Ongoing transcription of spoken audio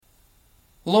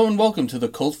Hello and welcome to the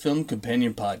Cult Film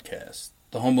Companion Podcast,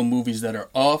 the home of movies that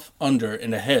are off, under,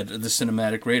 and ahead of the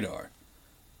cinematic radar.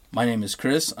 My name is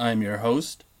Chris, I'm your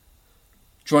host,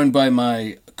 joined by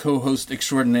my co-host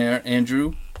extraordinaire,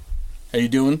 Andrew. How you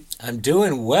doing? I'm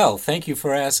doing well, thank you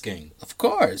for asking. Of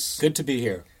course. Good to be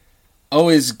here.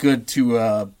 Always good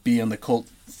to be on the Cult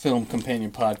Film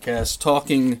Companion Podcast,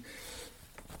 talking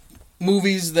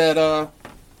movies that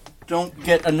don't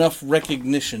get enough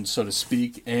recognition, so to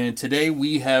speak. And today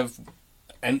we have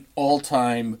an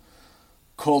all-time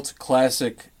cult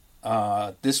classic.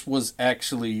 This was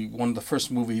actually one of the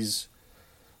first movies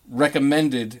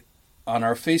recommended on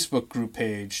our Facebook group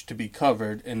page to be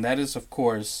covered, and that is, of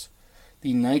course,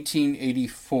 the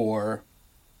 1984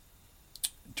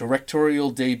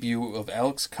 directorial debut of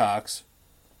Alex Cox,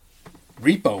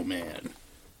 Repo Man.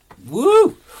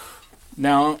 Woo!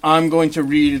 Now, I'm going to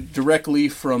read directly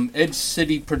from Edge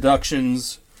City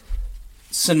Productions'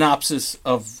 synopsis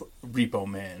of Repo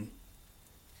Man.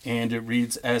 And it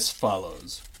reads as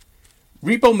follows.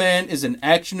 Repo Man is an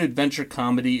action-adventure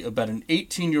comedy about an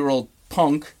 18-year-old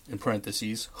punk, in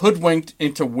parentheses, hoodwinked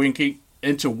into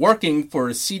working for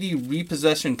a seedy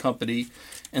repossession company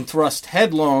and thrust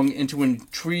headlong into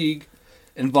intrigue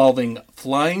involving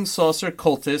flying saucer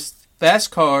cultists,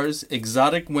 fast cars,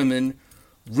 exotic women,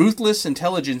 ruthless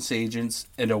intelligence agents,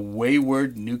 and a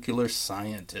wayward nuclear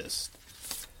scientist.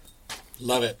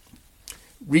 Love it.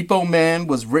 Repo Man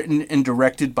was written and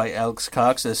directed by Alex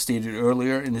Cox, as stated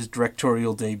earlier in his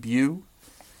directorial debut.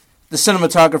 The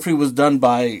cinematography was done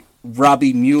by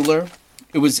Robbie Mueller.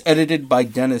 It was edited by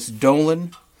Dennis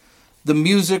Dolan. The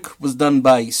music was done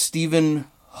by Stephen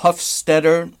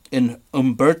Hofstetter and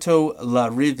Umberto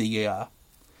Larivia,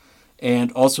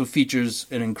 and also features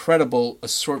an incredible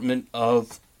assortment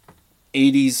of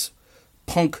 80s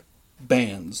punk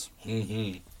bands.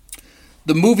 Mm-hmm.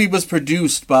 The movie was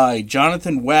produced by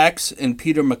Jonathan Wax and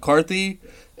Peter McCarthy,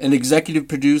 and executive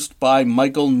produced by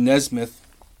Michael Nesmith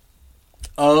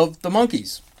of the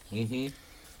Monkees. Mm-hmm.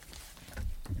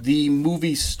 The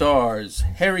movie stars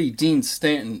Harry Dean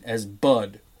Stanton as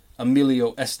Bud,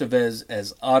 Emilio Estevez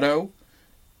as Otto,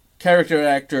 character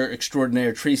actor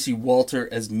extraordinaire Tracy Walter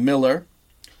as Miller,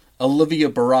 Olivia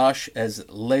Barash as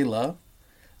Layla,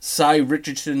 Cy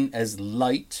Richardson as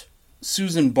Light,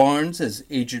 Susan Barnes as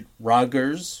Agent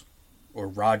Rogers,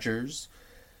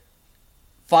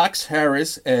 Fox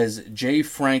Harris as J.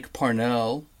 Frank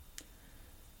Parnell,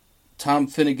 Tom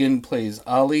Finnegan plays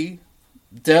Ali,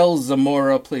 Del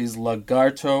Zamora plays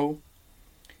Lagarto,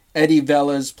 Eddie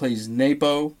Velez plays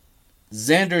Napo,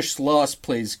 Xander Schloss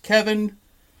plays Kevin,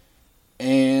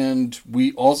 and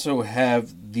we also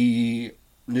have the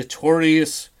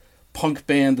notorious punk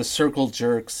band The Circle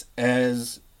Jerks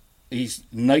as a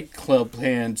nightclub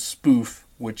band spoof,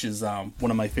 which is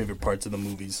one of my favorite parts of the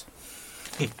movies.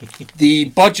 The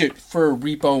budget for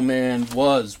Repo Man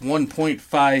was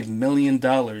 $1.5 million,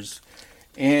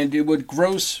 and it would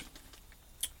gross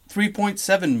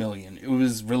 $3.7 million. It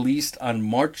was released on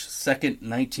March 2nd,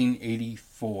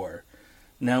 1984.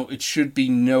 Now, it should be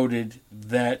noted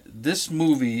that this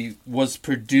movie was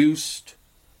produced...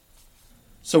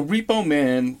 So, Repo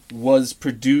Man was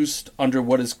produced under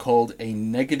what is called a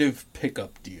negative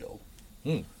pickup deal.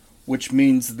 Which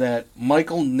means that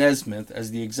Michael Nesmith, as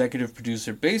the executive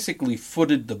producer, basically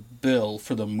footed the bill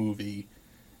for the movie,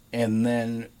 and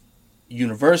then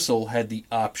Universal had the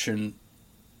option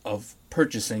of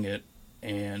purchasing it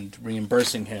and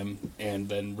reimbursing him and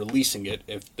then releasing it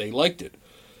if they liked it.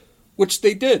 Which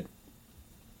they did.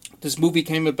 This movie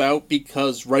came about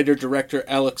because writer-director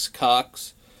Alex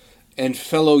Cox and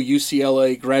fellow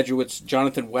UCLA graduates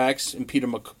Jonathan Wax and Peter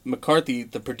McCarthy,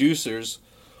 the producers,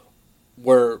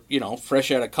 were, fresh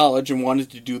out of college and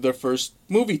wanted to do their first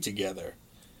movie together.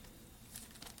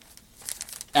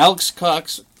 Alex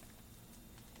Cox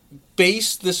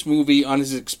based this movie on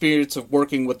his experience of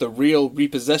working with the real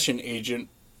repossession agent,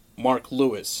 Mark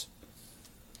Lewis.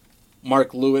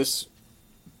 Mark Lewis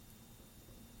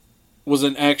was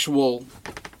an actual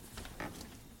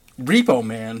repo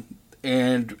man,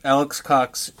 and Alex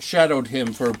Cox shadowed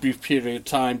him for a brief period of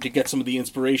time to get some of the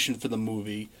inspiration for the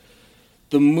movie.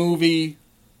 The movie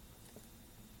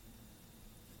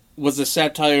was a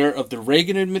satire of the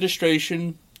Reagan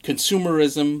administration,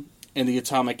 consumerism, and the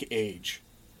atomic age.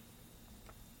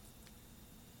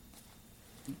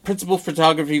 Principal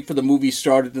photography for the movie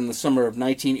started in the summer of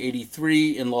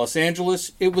 1983 in Los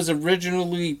Angeles. It was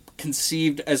originally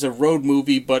conceived as a road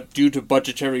movie, but due to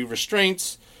budgetary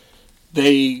restraints,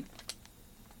 they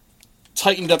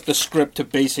tightened up the script to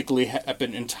basically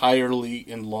happen entirely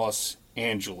in Los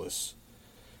Angeles.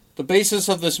 The basis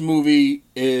of this movie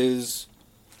is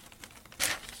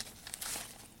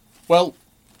Well,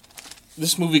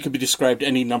 this movie could be described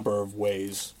any number of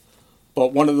ways,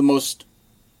 but one of the most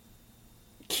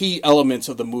key elements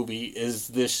of the movie is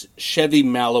this Chevy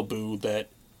Malibu that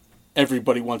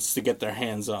everybody wants to get their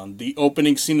hands on. The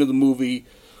opening scene of the movie,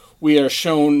 we are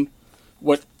shown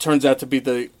what turns out to be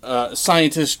the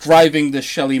scientist driving the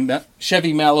Chevy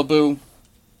Malibu,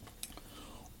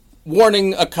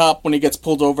 warning a cop when he gets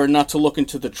pulled over not to look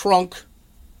into the trunk,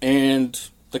 and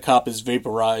the cop is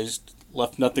vaporized,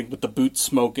 left nothing but the boot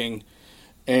smoking,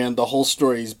 and the whole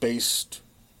story is based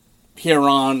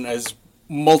hereon as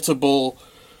multiple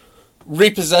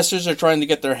repossessors are trying to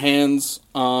get their hands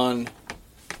on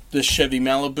the Chevy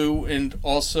Malibu, and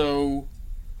also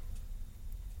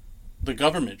the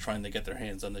government trying to get their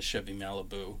hands on the Chevy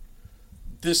Malibu.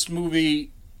 This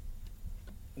movie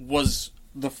was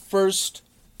the first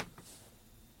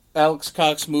Alex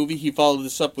Cox movie. He followed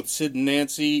this up with Sid and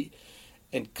Nancy,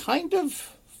 and kind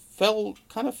of fell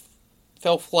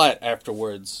flat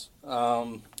afterwards.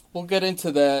 We'll get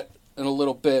into that in a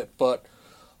little bit, but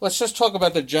let's just talk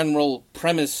about the general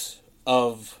premise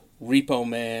of Repo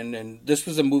Man. And this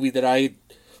was a movie that I had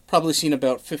probably seen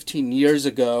about 15 years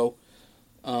ago,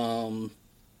 for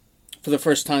the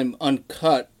first time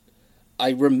uncut.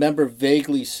 I remember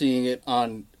vaguely seeing it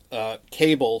on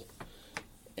cable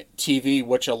TV,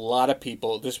 which a lot of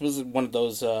people... This was one of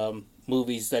those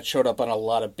movies that showed up on a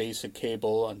lot of basic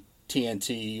cable, on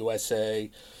TNT, USA,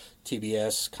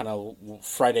 TBS, kind of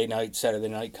Friday night, Saturday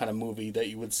night kind of movie that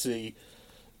you would see.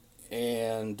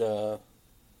 And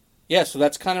yeah, so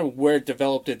that's kind of where it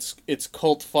developed its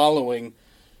cult following.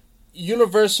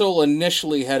 Universal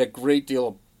initially had a great deal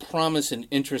of promise and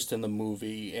interest in the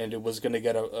movie, and it was going to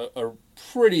get a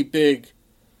pretty big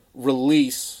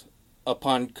release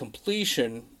upon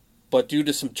completion, but due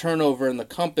to some turnover in the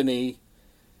company,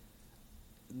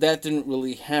 that didn't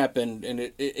really happen, and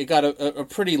it got a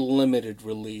pretty limited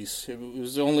release. It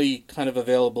was only kind of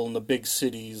available in the big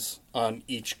cities on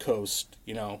each coast.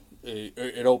 You know,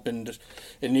 it opened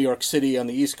in New York City on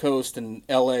the East Coast and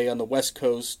L.A. on the West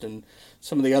Coast and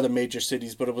some of the other major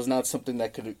cities, but it was not something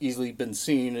that could have easily been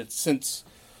seen. It's since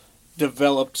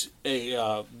developed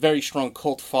a very strong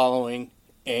cult following,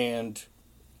 and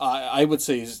I would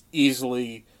say is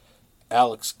easily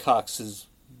Alex Cox's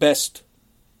best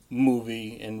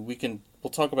movie, and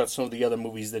we'll talk about some of the other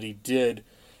movies that he did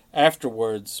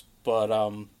afterwards. But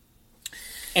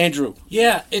Andrew,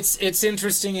 Yeah, it's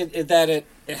interesting that it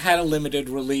had a limited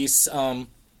release,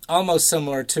 almost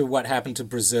similar to what happened to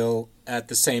Brazil at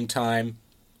the same time.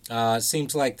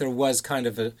 Seems like there was kind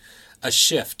of a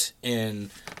shift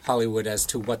in Hollywood as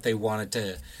to what they wanted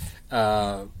to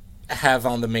have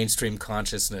on the mainstream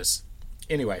consciousness.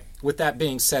 Anyway, with that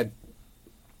being said,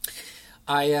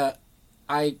 I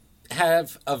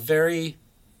have a very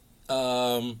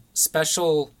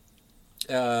special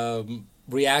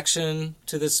reaction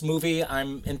to this movie.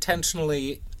 I'm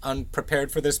intentionally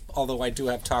unprepared for this, although I do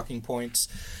have talking points,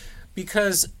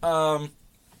 because I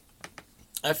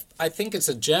think it's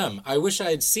a gem. I wish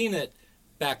I had seen it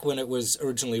back when it was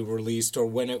originally released, or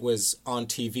when it was on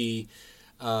TV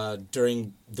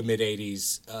during the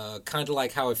mid-'80s. Kind of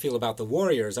like how I feel about The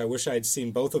Warriors. I wish I had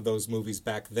seen both of those movies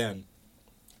back then.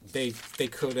 They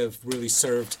could have really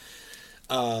served.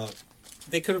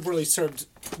 They could have really served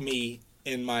me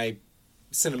in my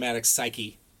cinematic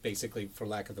psyche, basically, for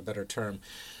lack of a better term.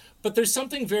 But there's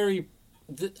something very...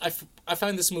 I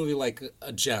find this movie like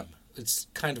a gem. It's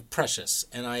kind of precious,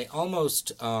 and I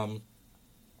almost...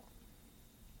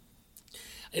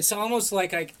 it's almost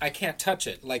like I can't touch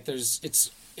it. Like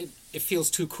it feels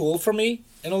too cool for me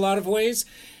in a lot of ways,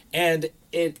 and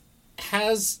it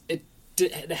has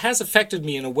affected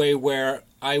me in a way where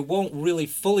I won't really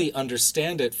fully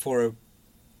understand it for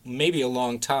maybe a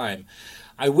long time.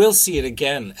 I will see it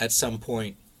again at some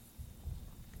point,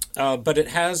 but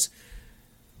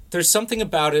there's something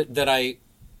about it that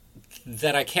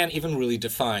I can't even really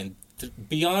define.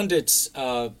 Beyond its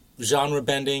genre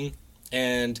bending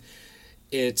and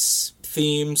its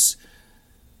themes,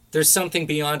 there's something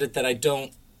beyond it that I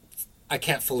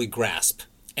can't fully grasp.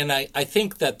 And I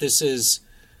think that this is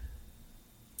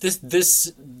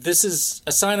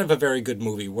a sign of a very good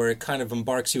movie, where it kind of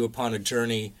embarks you upon a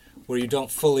journey where you don't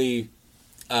fully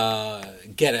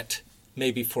get it,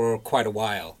 maybe for quite a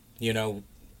while. You know,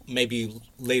 maybe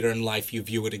later in life you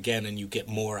view it again and you get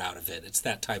more out of it. It's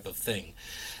that type of thing.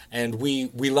 And we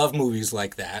love movies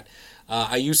like that.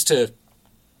 I used to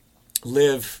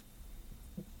live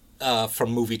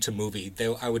from movie to movie.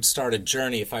 I would start a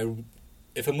journey.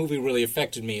 If a movie really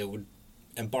affected me, it would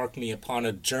embark me upon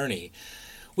a journey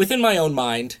within my own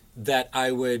mind that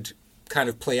I would kind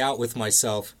of play out with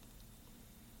myself.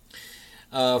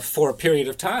 for a period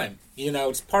of time.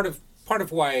 It's part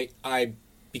of why I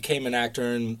became an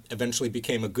actor and eventually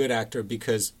became a good actor,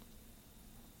 because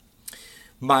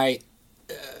my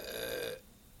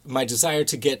desire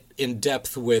to get in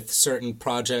depth with certain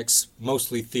projects,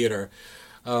 mostly theater,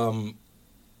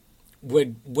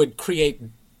 would create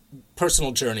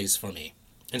personal journeys for me.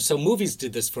 And so movies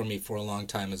did this for me for a long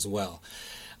time as well.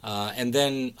 And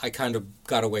then I kind of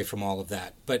got away from all of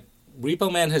that. But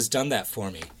Repo Man has done that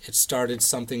for me. It started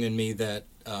something in me that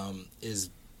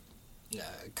is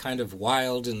kind of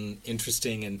wild and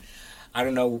interesting, and I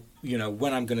don't know,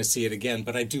 when I'm going to see it again,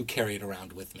 but I do carry it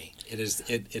around with me. It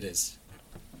is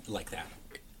like that.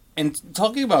 And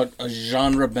talking about a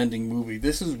genre-bending movie,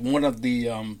 this is one of the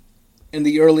in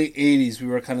the early '80s we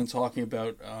were kind of talking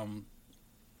about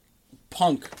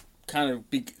punk kind of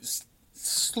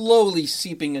slowly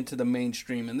seeping into the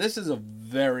mainstream, and this is a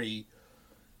very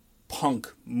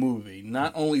punk movie.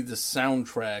 Not only the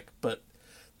soundtrack, but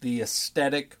the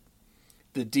aesthetic,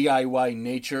 the DIY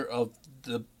nature of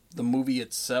the movie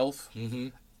itself. Mm-hmm.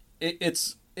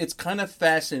 It's kind of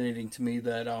fascinating to me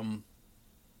that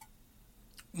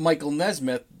Michael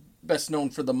Nesmith, best known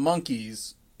for the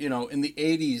Monkees, in the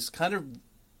 '80s, kind of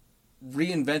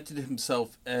reinvented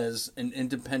himself as an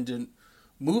independent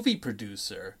movie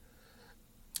producer.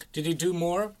 Did he do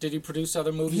more? Did he produce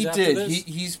other movies He after did. this?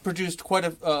 He's produced quite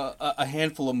a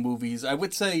handful of movies. I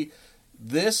would say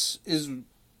this is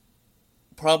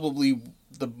probably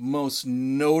the most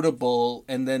notable,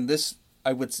 and then this,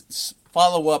 I would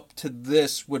follow up to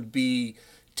this would be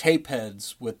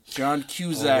Tapeheads with John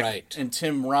Cusack and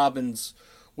Tim Robbins,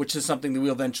 which is something that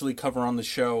we'll eventually cover on the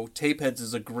show. Tapeheads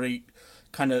is a great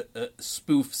kind of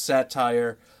spoof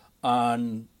satire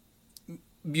on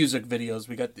music videos.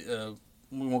 We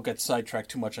won't get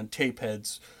sidetracked too much on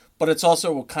Tapeheads, but it's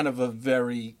also kind of a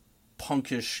very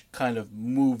punkish kind of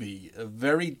movie, a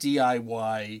very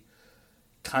DIY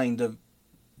kind of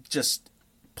just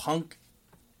punk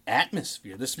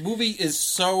atmosphere. This movie is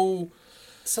so...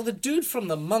 So the dude from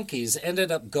the Monkees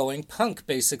ended up going punk,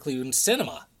 basically, in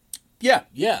cinema. Yeah.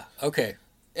 Yeah, okay.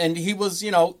 And he was,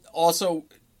 also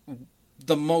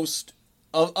the most...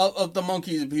 Of the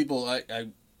Monkees people, I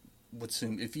would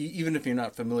assume, even if you're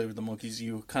not familiar with the Monkees,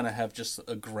 you kind of have just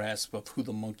a grasp of who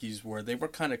the Monkees were. They were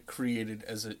kind of created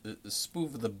as a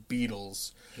spoof of the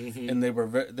Beatles, mm-hmm. and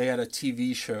they had a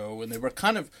TV show, and they were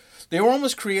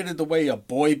almost created the way a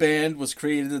boy band was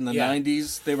created in the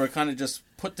 90s. They were kind of just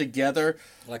put together.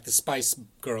 Like the Spice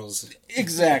Girls.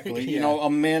 Exactly. Yeah. A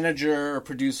manager or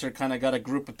producer kind of got a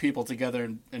group of people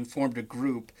together and formed a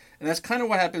group. And that's kind of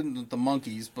what happened with the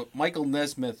Monkees, but Michael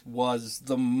Nesmith was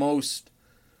the most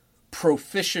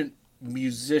proficient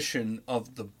musician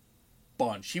of the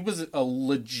bunch. He was a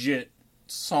legit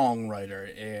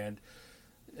songwriter, and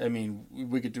I mean,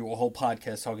 we could do a whole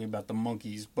podcast talking about the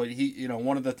Monkees, but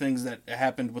one of the things that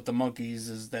happened with the Monkees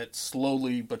is that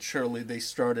slowly but surely they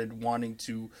started wanting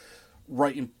to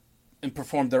write and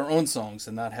perform their own songs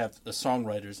and not have the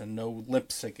songwriters, and no lip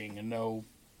syncing and no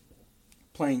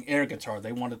playing air guitar.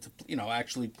 They wanted to,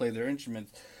 actually play their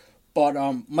instruments. But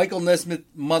Michael Nesmith's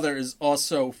mother is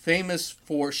also famous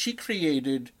for... She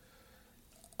created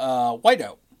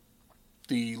Whiteout,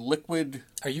 the liquid...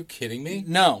 Are you kidding me?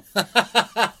 No.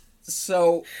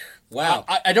 So... Wow.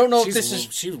 I don't know if this is...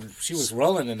 She was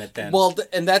rolling in it then. Well,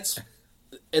 and that's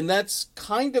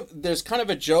kind of... There's kind of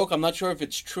a joke. I'm not sure if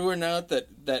it's true or not,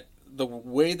 that the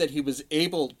way that he was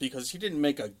able... Because he didn't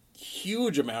make a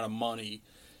huge amount of money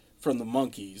from the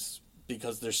Monkees,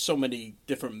 because there's so many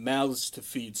different mouths to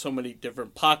feed, so many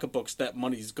different pocketbooks that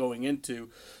money's going into.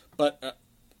 But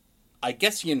I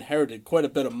guess he inherited quite a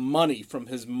bit of money from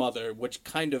his mother, which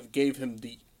kind of gave him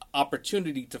the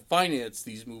opportunity to finance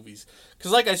these movies.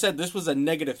 Because like I said, this was a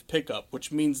negative pickup,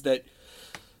 which means that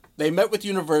they met with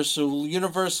Universal.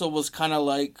 Universal was kind of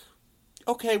like,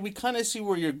 okay, we kind of see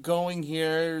where you're going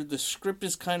here. The script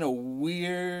is kind of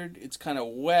weird. It's kind of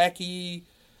wacky.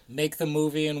 Make the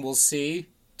movie and we'll see.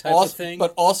 Of thing.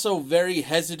 But also very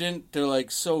hesitant. They're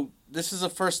like, so this is a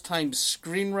first-time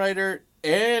screenwriter,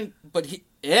 and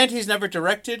he's never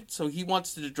directed, so he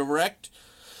wants to direct.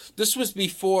 This was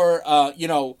before,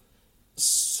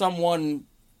 someone,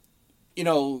 you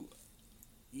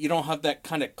don't have that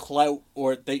kind of clout,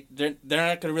 or they're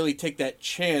not going to really take that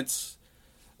chance.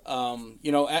 In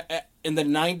the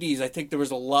 90s, I think there was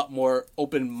a lot more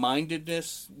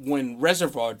open-mindedness when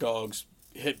Reservoir Dogs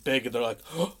hit big, and they're like,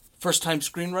 oh, first-time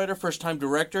screenwriter, first-time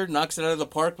director, knocks it out of the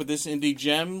park with this indie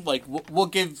gem. Like, we'll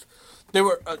give...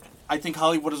 I think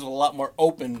Hollywood is a lot more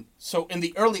open. So in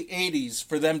the early 80s,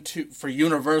 for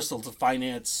Universal to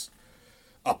finance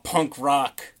a punk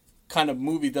rock kind of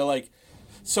movie, they're like,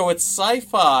 So it's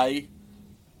sci-fi,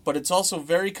 but it's also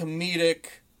very comedic.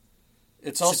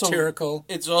 It's also satirical.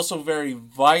 It's also very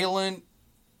violent.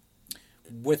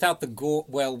 Without the gore,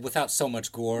 well, without so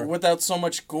much gore. Without so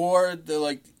much gore, they're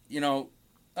like,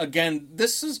 again,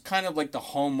 this is kind of like the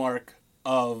hallmark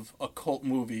of a cult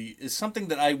movie, is something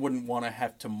that I wouldn't want to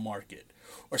have to market.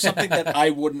 Or something that I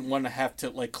wouldn't want to have to,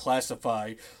 like,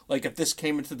 classify. Like, if this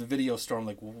came into the video store, I'm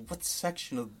like, well, what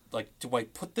section of, like, do I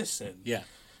put this in? Yeah.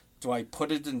 Do I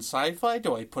put it in sci-fi?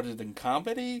 Do I put it in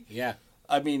comedy? Yeah.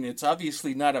 I mean, it's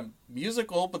obviously not a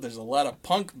musical, but there's a lot of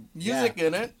punk music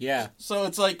in it. Yeah. So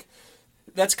it's like,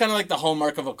 that's kind of like the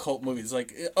hallmark of a cult movie. It's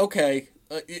like, okay,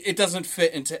 it doesn't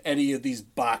fit into any of these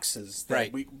boxes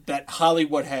that that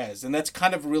Hollywood has. And that's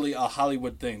kind of really a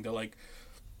Hollywood thing. They're like,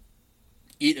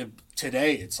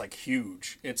 today it's like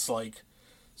huge. It's like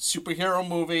superhero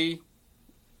movie,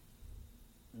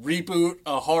 reboot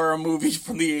a horror movie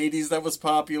from the 80s that was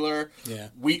popular. Yeah.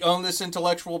 We own this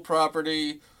intellectual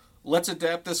property. Let's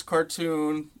adapt this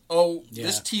cartoon. Oh,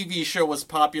 this TV show was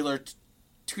popular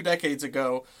 2 decades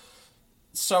ago.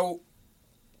 So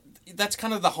that's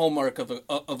kind of the hallmark of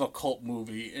a cult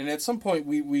movie. And at some point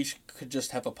we could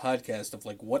just have a podcast of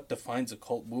like what defines a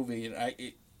cult movie.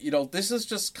 And this is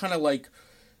just kind of like,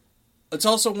 it's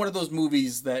also one of those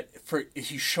movies that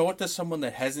if you show it to someone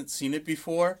that hasn't seen it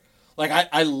before, like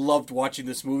I loved watching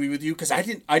this movie with you because I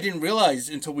didn't realize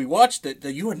until we watched it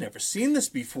that you had never seen this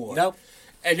before. Nope.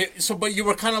 And but you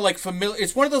were kind of like familiar.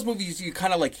 It's one of those movies you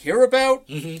kind of like hear about,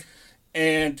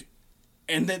 and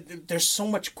then there's so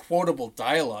much quotable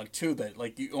dialogue too that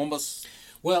like you almost.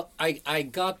 Well, I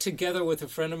got together with a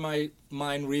friend of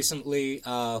mine recently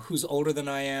who's older than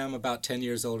I am, about 10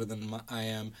 years older than I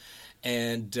am,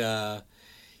 and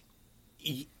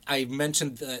I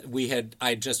mentioned that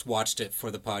I just watched it for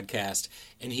the podcast,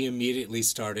 and he immediately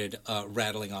started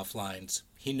rattling off lines.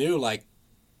 He knew like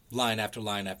line after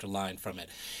line after line from it.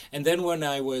 And then when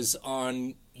I was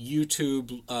on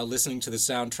YouTube listening to the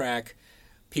soundtrack,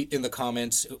 in the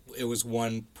comments, it was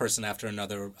one person after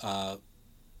another,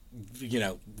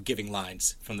 giving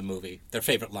lines from the movie, their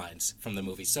favorite lines from the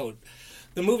movie. So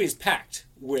the movie's packed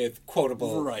with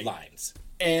quotable lines.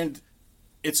 And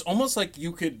it's almost like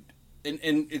you could, and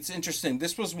it's interesting,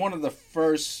 this was one of the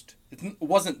first, it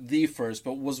wasn't the first,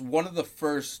 but was one of the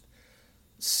first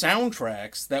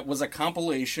soundtracks that was a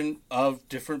compilation of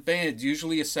different bands.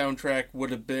 Usually a soundtrack would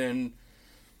have been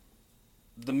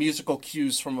the musical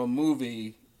cues from a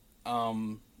movie,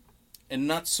 and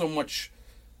not so much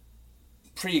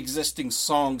pre-existing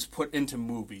songs put into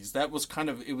movies. That was kind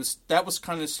of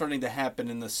starting to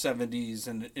happen in the 70s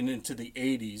and into the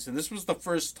 80s. And this was the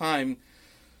first time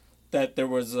that there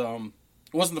was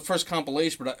it wasn't the first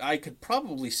compilation, but I could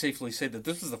probably safely say that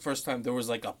this was the first time there was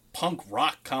like a punk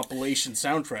rock compilation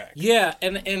soundtrack. Yeah,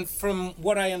 and from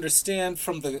what I understand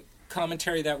from the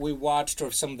commentary that we watched,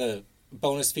 or some of the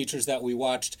bonus features that we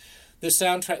watched, the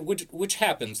soundtrack, which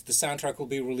happens, the soundtrack will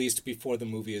be released before the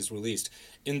movie is released.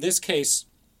 In this case,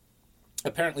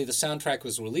 apparently the soundtrack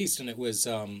was released and it was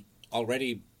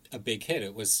already a big hit.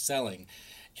 It was selling.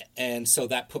 And so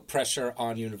that put pressure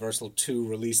on Universal to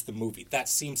release the movie. That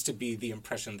seems to be the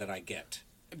impression that I get.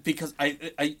 Because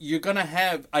you're going to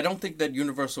have... I don't think that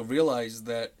Universal realized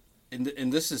that...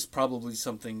 And this is probably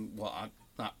something... Well,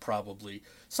 not probably.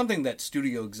 Something that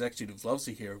studio executive loves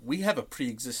to hear. We have a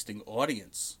pre-existing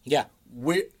audience. Yeah.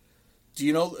 Do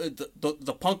you know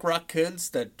the punk rock kids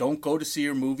that don't go to see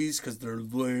your movies because they're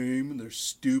lame and they're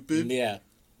stupid? Yeah.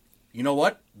 You know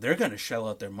what? They're going to shell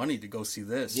out their money to go see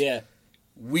this. Yeah.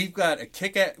 We've got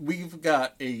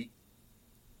a...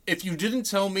 If you didn't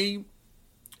tell me...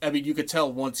 I mean, you could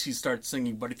tell once he starts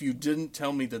singing, but if you didn't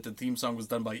tell me that the theme song was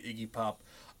done by Iggy Pop,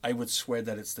 I would swear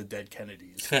that it's the Dead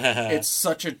Kennedys. It's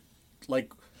such a,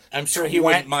 like... I'm sure he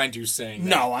wouldn't mind you saying that.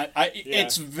 No,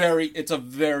 it's a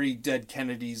very Dead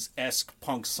Kennedys-esque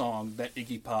punk song that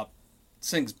Iggy Pop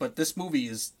sings, but this movie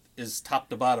is top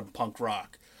to bottom punk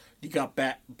rock. You got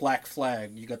Black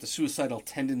Flag, you got the Suicidal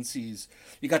Tendencies,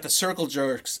 you got the Circle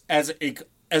Jerks as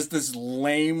this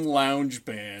lame lounge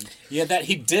band. Yeah, that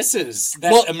he disses.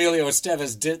 That Emilio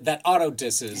Estevez that auto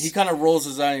disses. He kind of rolls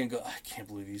his eye and goes, "I can't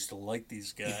believe he used to like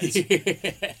these guys."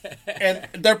 And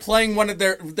they're playing one of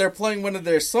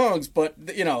their songs, but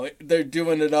they're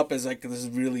doing it up as like this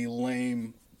really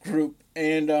lame group.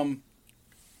 And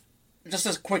just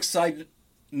as a quick side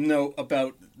note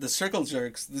about the Circle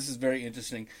Jerks, this is very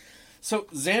interesting. So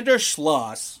Xander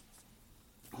Schloss,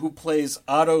 who plays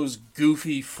Otto's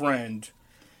goofy friend,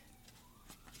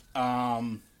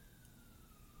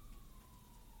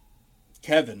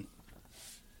 Kevin,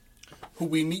 who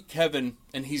we meet Kevin,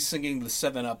 and he's singing the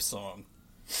 7 Up song.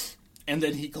 And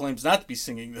then he claims not to be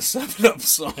singing the 7-Up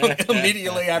song.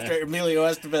 Immediately after Emilio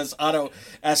Estevez, Otto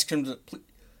asked him to,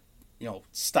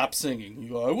 stop singing. You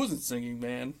go, I wasn't singing,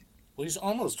 man. Well, he's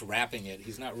almost rapping it.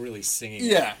 He's not really singing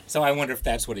Yeah. it. So I wonder if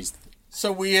that's what he's...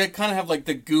 So we kind of have like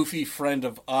the goofy friend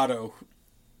of Otto,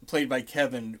 played by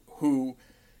Kevin, who,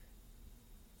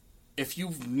 if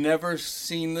you've never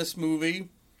seen this movie,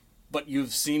 but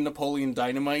you've seen Napoleon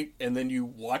Dynamite, and then you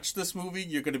watch this movie,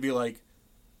 you're going to be like,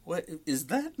 what, is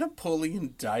that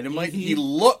Napoleon Dynamite? Mm-hmm. He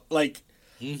looked like...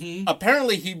 Mm-hmm.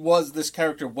 Apparently this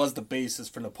character was the basis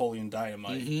for Napoleon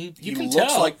Dynamite. Mm-hmm. He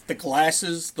looks like the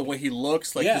glasses, the way he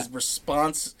looks, like his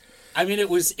response... I mean, it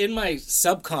was in my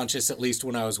subconscious, at least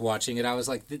when I was watching it. I was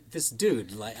like, "This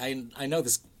dude, like, I know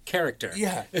this character."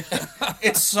 Yeah,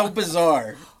 it's so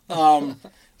bizarre.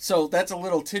 So that's a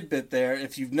little tidbit there.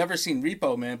 If you've never seen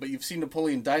Repo Man, but you've seen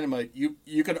Napoleon Dynamite,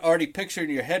 you could already picture in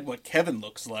your head what Kevin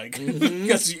looks like,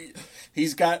 because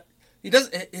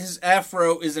his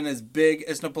afro isn't as big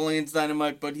as Napoleon's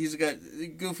Dynamite, but he's got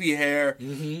goofy hair,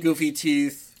 goofy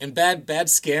teeth. And bad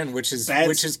skin, which is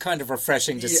kind of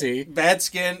refreshing to see. Bad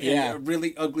skin and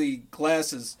really ugly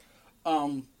glasses.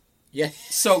 Yeah.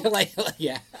 So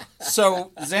yeah.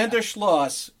 So Xander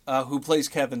Schloss, who plays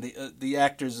Kevin, the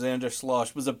actor Xander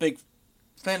Schloss, was a big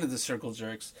fan of the Circle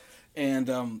Jerks,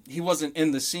 and he wasn't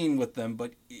in the scene with them,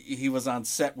 but he was on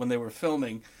set when they were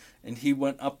filming, and he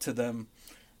went up to them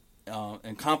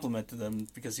and complimented them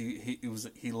because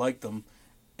he liked them,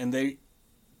 and they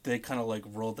kind of like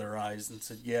rolled their eyes and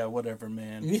said, "Yeah, whatever,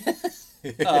 man."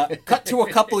 Cut to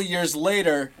a couple of years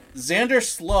later, Xander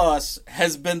Schloss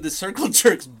has been the Circle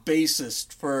Jerks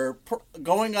bassist for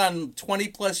going on 20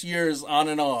 plus years on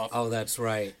and off. Oh, that's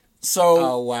right. So,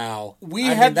 oh wow,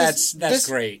 that's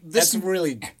great. That's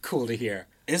really cool to hear.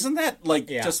 Isn't that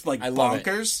just like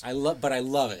bonkers? I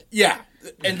love it. Yeah,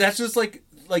 and that's just like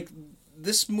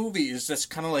this movie is just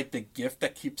kind of like the gift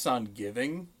that keeps on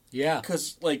giving. Yeah,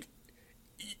 because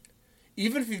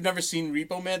even if you've never seen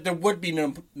Repo Man, there wouldn't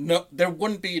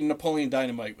be Napoleon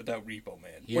Dynamite without Repo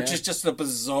Man, which is just a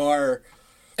bizarre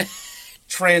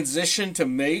transition to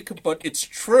make, but it's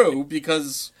true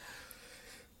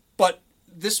but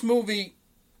this movie,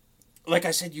 like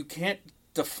I said, you can't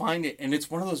define it, and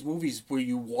it's one of those movies where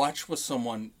you watch with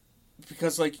someone,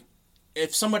 because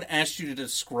if someone asked you to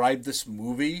describe this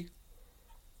movie,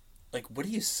 what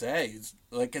do you say?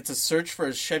 It's a search for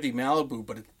a Chevy Malibu,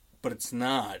 but it's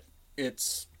not.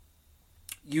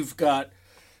 You've got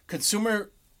consumer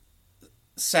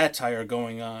satire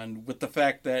going on with the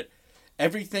fact that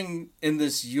everything in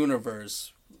this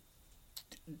universe,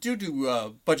 due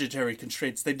to budgetary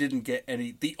constraints, they didn't get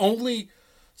any. The only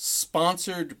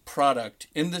sponsored product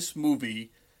in this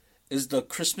movie is the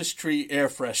Christmas tree air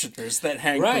fresheners that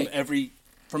hang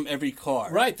from every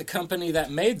car. Right, the company that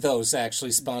made those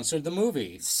actually sponsored the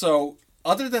movie. So,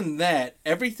 other than that,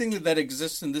 everything that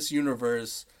exists in this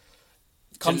universe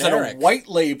comes generic. in a white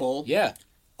label,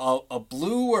 a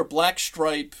blue or black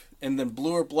stripe, and then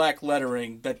blue or black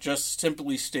lettering that just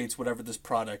simply states whatever this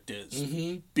product is.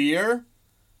 Mm-hmm. Beer,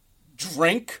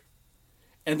 drink,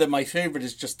 and then my favorite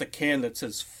is just the can that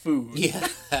says food. Yeah.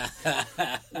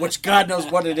 Which God knows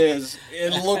what it is.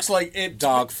 It looks like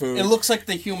dog food. It looks like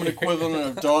the human equivalent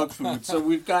of dog food. So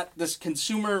we've got this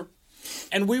consumer.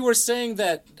 And we were saying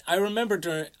that I remember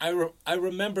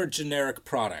generic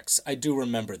products. I do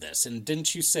remember this. And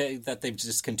didn't you say that they've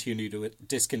discontinued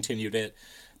it,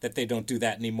 that they don't do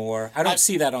that anymore? I don't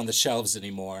see that on the shelves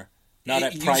anymore. Not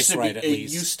at Price Right, at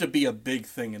least. It used to be a big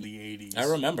thing in the 80s. I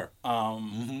remember. A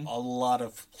lot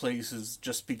of places,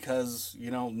 just because,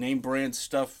 name brand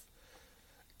stuff.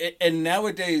 And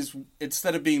nowadays,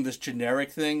 instead of being this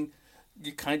generic thing,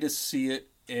 you kind of see it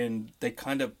and they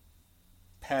kind of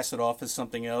pass it off as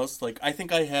something else. I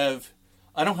think I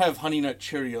don't have Honey Nut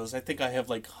Cheerios. I think I have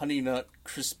Honey Nut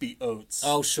Crispy Oats.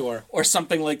 Oh, sure. Or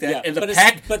something like that. Yeah, and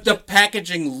the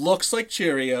packaging looks like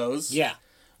Cheerios. Yeah,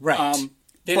 right.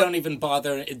 They don't even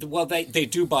bother. Well, they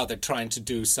do bother trying to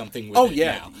do something with it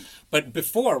now. But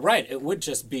before, right, it would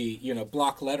just be,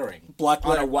 block lettering.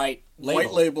 On a white label.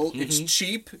 White label. Mm-hmm. It's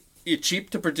cheap. It's cheap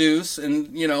to produce.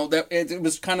 And, that it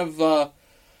was kind of a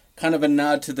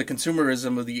nod to the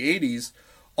consumerism of the 80s.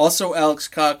 Also, Alex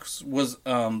Cox was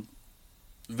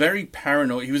very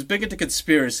paranoid. He was big into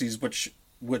conspiracies, which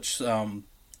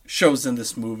shows in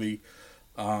this movie.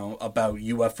 About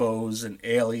UFOs and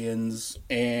aliens,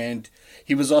 and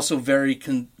he was also very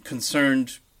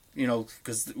concerned,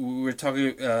 because we were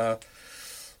talking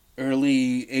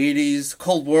early 80s,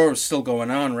 Cold War was still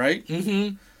going on, right?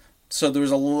 Mm-hmm. So there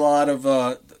was a lot of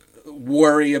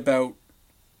worry about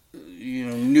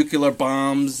nuclear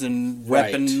bombs and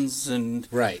weapons and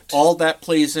all that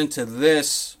plays into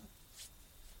this,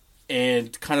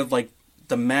 and kind of like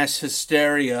the mass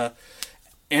hysteria.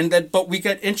 And that, but we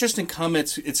get interesting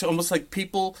comments. It's almost like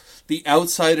the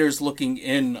outsiders looking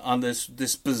in on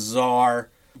this bizarre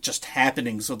just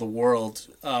happenings of the world.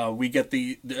 We get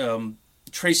the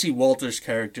Tracy Walters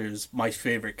character is my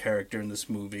favorite character in this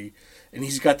movie, and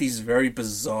he's got these very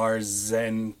bizarre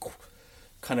Zen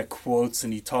kind of quotes,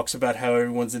 and he talks about how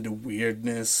everyone's into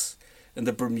weirdness and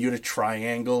the Bermuda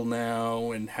Triangle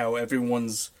now, and how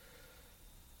everyone's,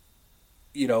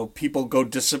 people go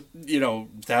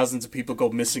thousands of people go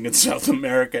missing in South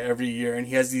America every year, and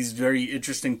he has these very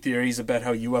interesting theories about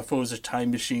how UFOs are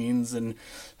time machines and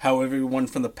how everyone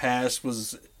from the past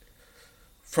was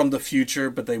from the future,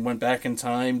 but they went back in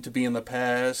time to be in the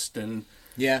past. And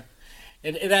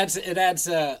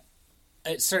it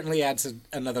certainly adds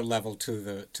another level to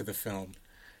the film,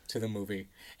 to the movie.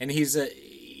 And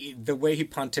the way he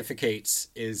pontificates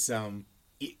is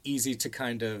easy to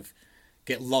kind of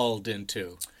get lulled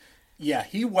into. Yeah,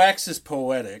 he waxes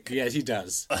poetic. Yeah, he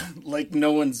does. Like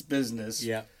no one's business.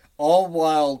 Yeah. All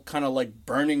while kind of like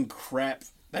burning crap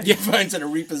that he finds in a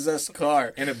repossessed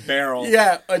car. In a barrel.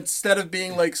 Yeah, instead of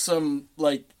being like some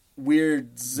like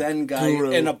weird Zen guy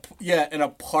in a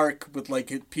park with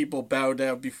like people bow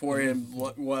down before him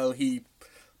while he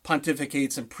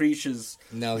pontificates and preaches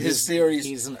his theories.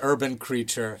 He's an urban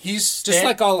creature. He's just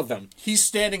like all of them. He's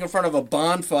standing in front of a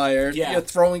bonfire,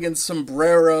 throwing in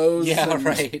sombreros. Yeah,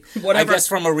 right. Whatever, I guess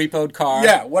from a repoed car.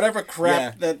 Yeah, whatever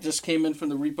crap that just came in from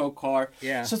the repo car.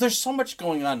 Yeah. So there's so much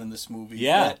going on in this movie.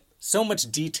 Yeah. So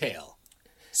much detail.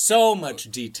 So much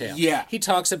detail. Yeah. He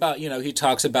talks about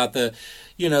the,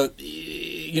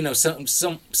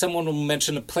 someone will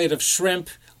mention a plate of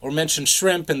shrimp or mention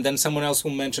shrimp, and then someone else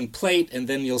will mention plate, and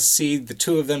then you'll see the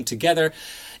two of them together.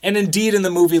 And indeed, in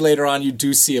the movie later on, you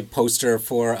do see a poster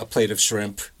for a plate of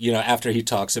shrimp, after he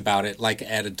talks about it, like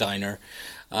at a diner.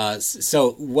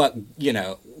 So what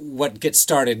gets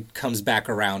started comes back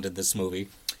around in this movie.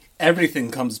 Everything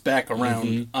comes back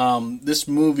around. Mm-hmm. This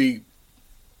movie,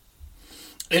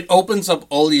 it opens up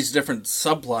all these different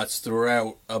subplots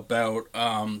throughout about,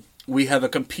 we have a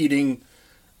competing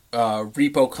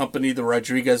repo company, the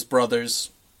Rodriguez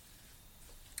brothers,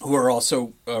 who are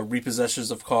also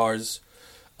repossessors of cars.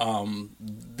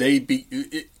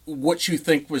 What you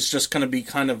think was just going to be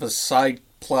kind of a side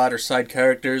plot or side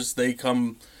characters, they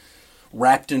come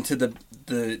wrapped into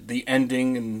the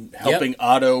ending and helping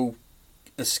Otto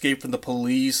escape from the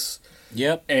police.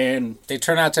 Yep. And they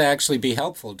turn out to actually be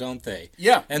helpful, don't they?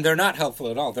 Yeah. And they're not helpful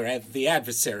at all. They're the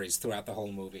adversaries throughout the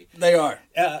whole movie. They are.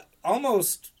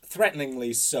 Almost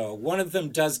threateningly so. One of them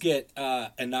does get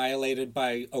annihilated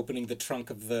by opening the trunk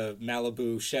of the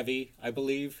Malibu Chevy, I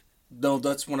believe. No,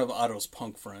 that's one of Otto's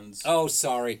punk friends. Oh,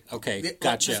 sorry. Okay,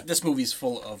 gotcha. This movie's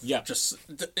full of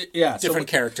different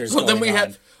characters. So then we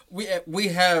have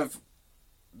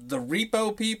the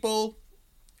repo people.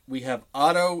 We have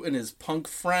Otto and his punk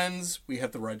friends. We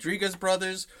have the Rodriguez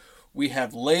brothers. We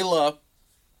have Layla,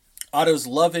 Otto's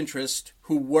love interest,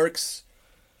 who works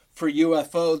for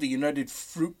UFO, the United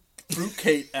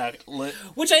Fruitcake Outlet.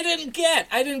 Which I didn't get.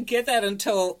 I didn't get that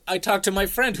until I talked to my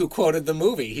friend who quoted the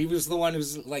movie. He was the one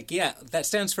who's like, yeah, that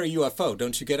stands for UFO.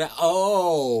 Don't you get it?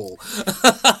 Oh.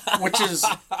 Which is...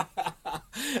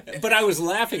 But I was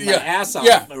laughing my ass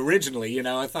off originally,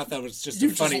 I thought that was just a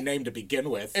funny name to begin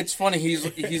with. It's funny,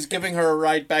 he's giving her a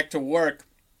ride back to work,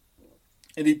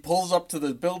 and he pulls up to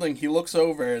the building, he looks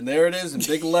over, and there it is in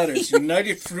big letters,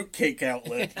 United Fruitcake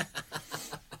Outlet.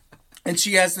 And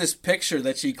she has this picture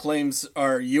that she claims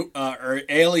are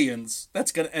aliens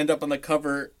that's going to end up on the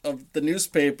cover of the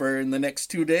newspaper in the next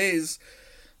 2 days.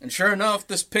 And sure enough,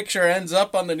 this picture ends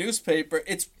up on the newspaper.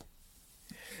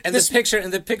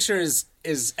 The picture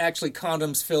is actually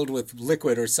condoms filled with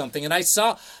liquid or something. And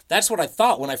that's what I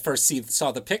thought when I first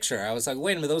saw the picture. I was like,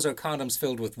 wait a minute, those are condoms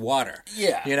filled with water.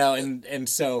 Yeah. And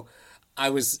so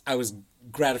I was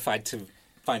gratified to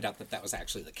find out that was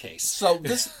actually the case. So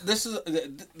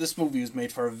this movie was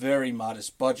made for a very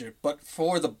modest budget, but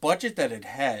for the budget that it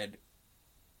had,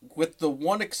 with the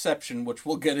one exception, which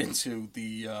we'll get into,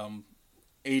 the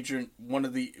agent, one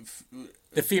of the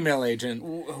female agent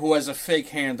who has a fake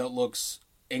hand that looks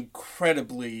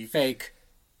incredibly fake.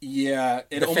 Yeah,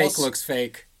 fake looks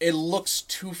fake. It looks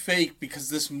too fake because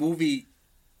this movie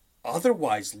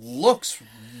otherwise looks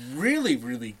really,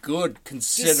 really good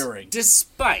considering.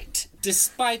 Despite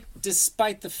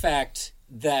the fact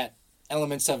that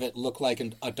elements of it look like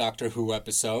a Doctor Who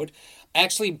episode,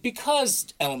 actually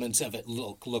because elements of it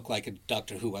look like a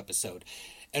Doctor Who episode,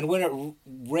 And when it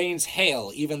rains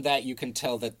hail, even that you can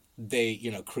tell that they,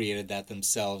 created that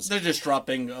themselves. They're just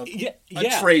dropping a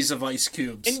Yeah. trays of ice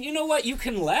cubes. And you know what? You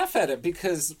can laugh at it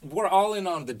because we're all in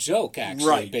on the joke, actually,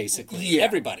 Right. basically. Yeah.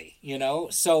 Everybody,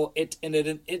 So it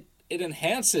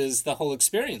enhances the whole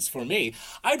experience for me.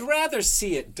 I'd rather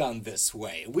see it done this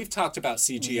way. We've talked about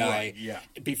CGI Right, yeah.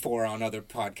 before on other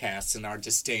podcasts and our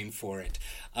disdain for it.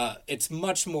 It's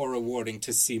much more rewarding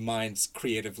to see minds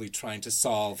creatively trying to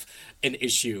solve an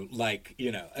issue like,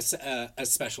 a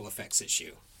special effects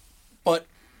issue. But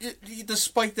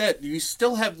despite that, you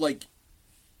still have, like,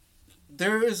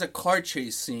 there is a car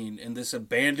chase scene in this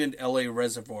abandoned LA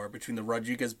reservoir between the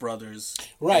Rodriguez brothers.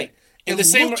 Right. In the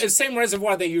looks- same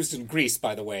reservoir they used in Greece,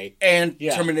 by the way. And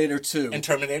Yeah. Terminator 2. And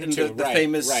Terminator 2, the right.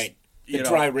 famous... Right. The you know,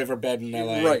 dry riverbed in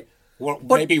LA. Right. Well,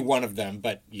 But- maybe one of them,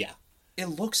 but yeah. It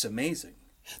looks amazing.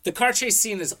 The car chase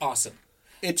scene is awesome.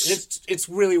 It's It's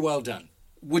really well done.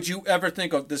 would you ever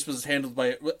think of this was handled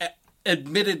by...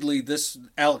 Admittedly, this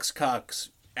Alex Cox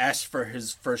asked for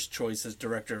his first choice as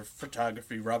director of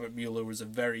photography. Robert Mueller was a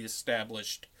very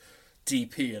established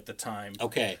DP at the time.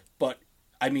 Okay. But,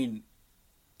 I mean,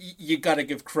 you got to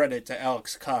give credit to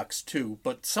Alex Cox, too.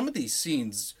 But some of these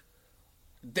scenes,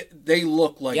 they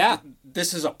look like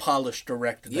this is a polished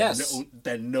director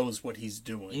that knows what he's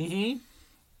doing. Mm-hmm.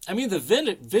 I mean, the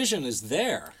vision is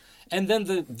there. And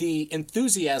then the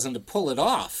enthusiasm to pull it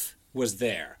off was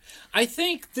there. I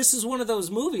think this is one of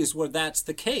those movies where that's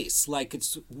the case. Like,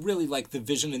 it's really like the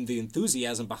vision and the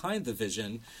enthusiasm behind the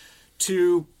vision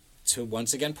to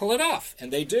once again pull it off.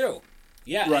 And they do.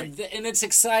 Yeah, right. And it's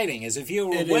exciting as a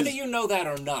viewer. Whether you know that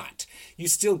or not, you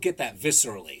still get that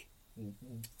viscerally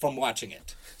from watching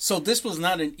it. So this was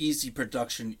not an easy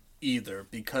production either,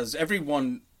 because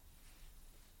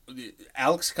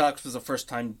Alex Cox was a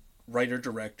first-time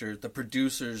writer-director. The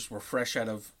producers were fresh out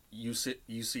of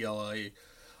UCLA.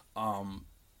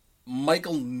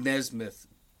 Michael Nesmith,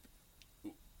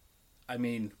 I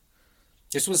mean...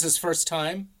 This was his first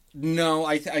time? No,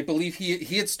 I believe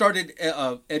he had started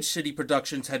Edge City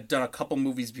Productions, had done a couple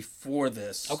movies before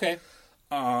this. Okay.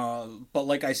 But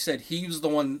like I said, he was the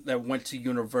one that went to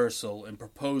Universal and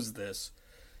proposed this.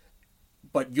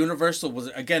 But Universal was,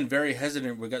 again, very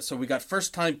hesitant. We got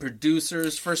first-time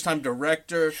producers, first-time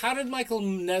director. How did Michael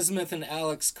Nesmith and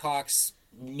Alex Cox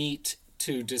meet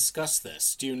to discuss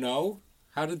this? Do you know?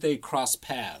 How did they cross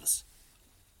paths?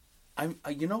 I'm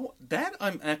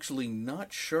actually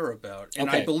not sure about. And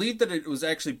okay. I believe that it was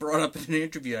actually brought up in an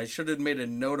interview. I should have made a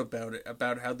note about it,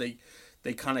 about how they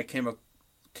kind of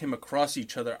came across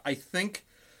each other. I think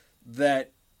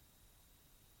that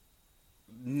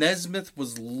Nesmith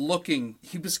was looking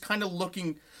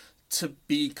to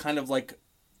be kind of like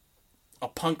a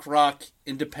punk rock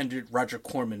independent Roger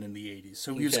Corman in the 80s.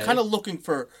 So he was kind of looking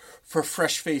for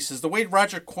fresh faces. The way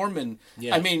Roger Corman,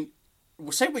 I mean,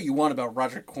 say what you want about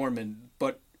Roger Corman,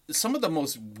 but some of the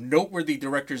most noteworthy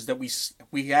directors that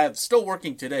we have still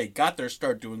working today got their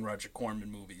start doing Roger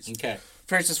Corman movies. Okay.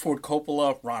 Francis Ford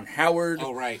Coppola, Ron Howard,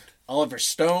 Oliver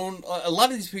Stone, a lot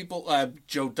of these people,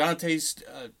 Joe Dante's,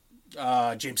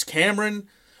 James Cameron,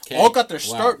 all got their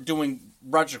start doing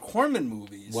Roger Corman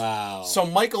movies. Wow. So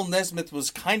Michael Nesmith was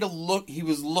kind of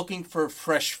looking for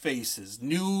fresh faces,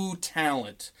 new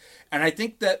talent. And I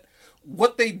think that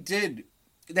what they did,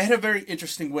 they had a very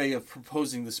interesting way of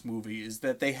proposing this movie, is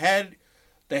that they had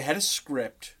a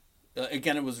script.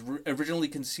 Again, it was originally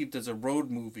conceived as a road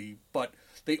movie, but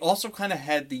they also kind of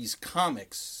had these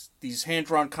comics, these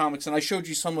hand-drawn comics, and I showed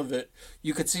you some of it.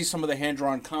 You could see some of the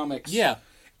hand-drawn comics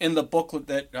in the booklet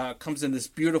that comes in this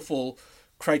beautiful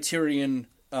Criterion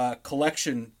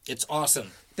collection. It's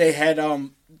awesome. They had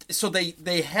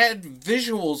they had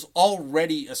visuals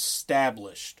already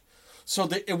established. So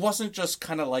it wasn't just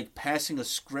kind of like passing a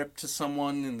script to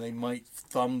someone and they might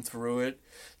thumb through it.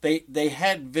 They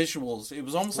had visuals. It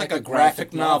was almost like a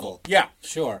graphic novel. Yeah.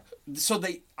 Sure. So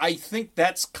I think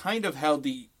that's kind of how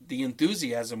the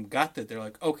enthusiasm got that. They're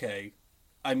like, okay,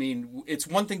 I mean, it's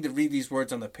one thing to read these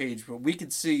words on the page, but we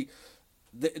could see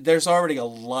there's already a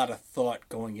lot of thought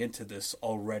going into this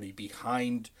already.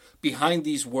 Behind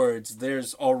these words,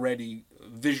 there's already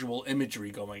visual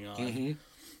imagery going on. Mm-hmm.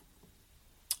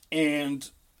 And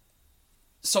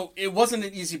so it wasn't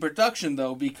an easy production,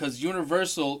 though, because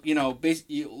Universal,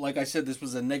 basically, like I said, this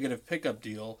was a negative pickup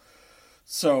deal.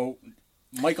 So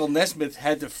Michael Nesmith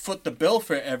had to foot the bill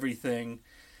for everything.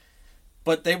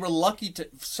 But they were lucky to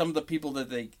some of the people that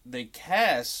they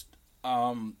cast.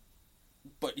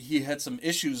 But he had some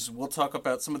issues. We'll talk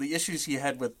about some of the issues he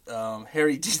had with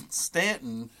Harry Dean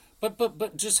Stanton.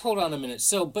 But just hold on a minute.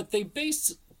 So, but they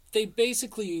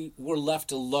basically were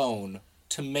left alone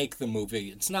to make the movie.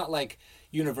 It's not like,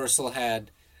 Universal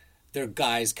had their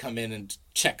guys come in and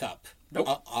check up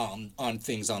Nope. on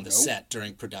things on the set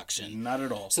during production. Not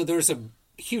at all. So there's a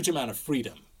huge amount of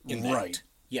freedom in that. Right.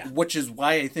 Yeah. Which is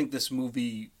why I think this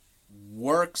movie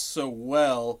works so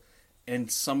well,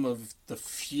 and some of the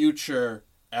future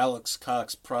Alex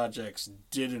Cox projects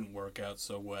didn't work out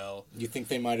so well. You think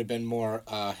they might have been more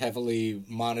heavily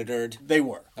monitored? They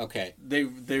were. Okay. They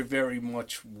very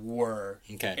much were.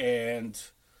 Okay. And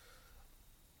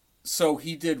so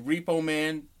he did Repo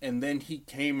Man, and then he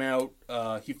came out.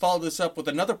 He followed this up with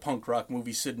another punk rock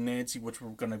movie, Sid and Nancy, which we're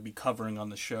going to be covering on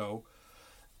the show.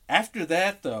 After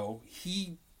that, though,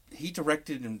 he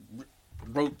directed and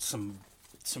wrote some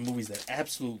movies that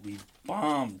absolutely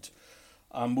bombed.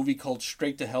 A movie called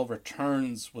Straight to Hell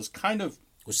Returns was kind of...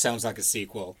 Which sounds like a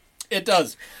sequel. It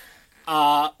does.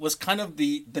 Was kind of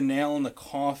the nail in the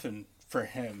coffin for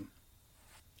him.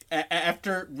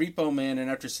 After Repo Man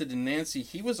and after Sid and Nancy,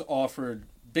 he was offered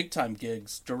big-time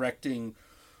gigs directing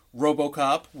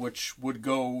RoboCop, which would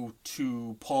go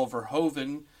to Paul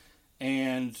Verhoeven,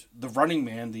 and The Running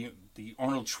Man, the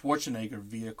Arnold Schwarzenegger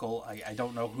vehicle. I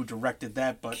don't know who directed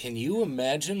that, but... Can you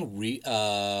imagine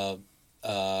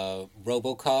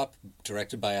RoboCop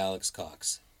directed by Alex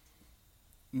Cox?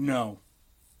 No.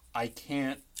 I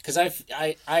can't. Because I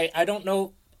don't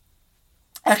know...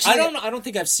 Actually, I don't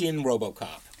think I've seen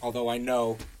RoboCop, although I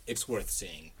know it's worth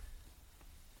seeing.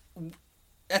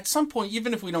 At some point,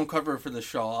 even if we don't cover it for the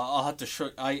show, I'll have to show.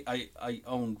 I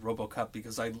own RoboCop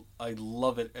because I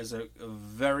love it as a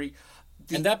very.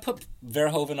 And that put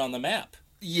Verhoeven on the map.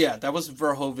 Yeah, that was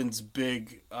Verhoeven's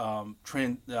big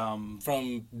from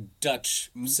Dutch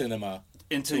cinema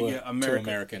into America. to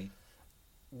American.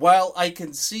 While I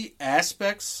can see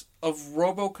aspects of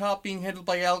RoboCop being handled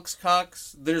by Alex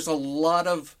Cox, there's a lot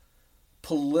of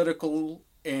political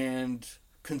and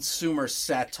consumer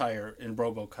satire in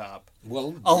RoboCop.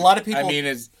 Well, a lot of people. I mean,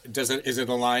 is it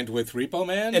aligned with Repo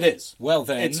Man? It is. Well,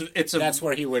 then that's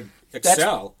where he would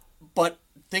excel. But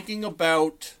thinking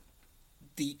about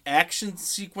the action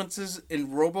sequences in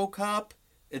RoboCop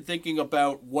and thinking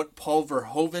about what Paul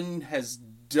Verhoeven has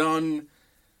done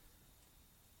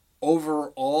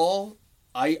overall,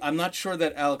 I'm not sure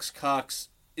that Alex Cox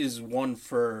is one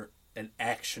for an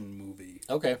action movie.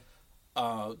 Okay.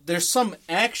 There's some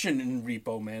action in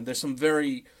Repo Man. There's some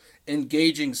very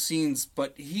engaging scenes,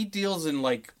 but he deals in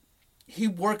he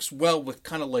works well with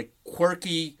kind of like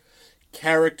quirky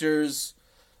characters,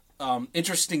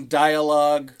 interesting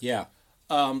dialogue. Yeah.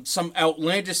 Some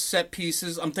outlandish set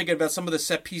pieces. I'm thinking about some of the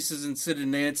set pieces in Sid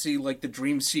and Nancy, like the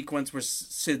dream sequence where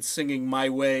Sid's singing "My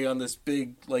Way" on this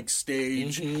big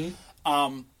stage.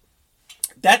 Mm-hmm.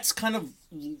 That's kind of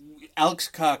Alex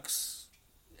Cox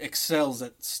excels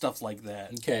at stuff like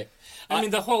that. Okay. I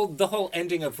mean, the whole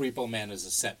ending of Repo Man is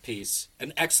a set piece,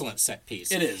 an excellent set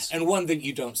piece. It is, and one that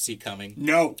you don't see coming.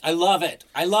 No, I love it.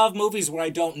 I love movies where I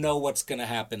don't know what's going to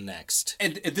happen next.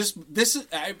 And this is,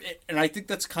 and I think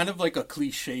that's kind of like a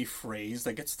cliche phrase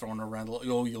that gets thrown around.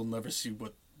 Oh, you'll never see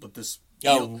what this.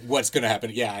 What's going to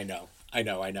happen? Yeah, I know.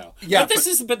 Yeah,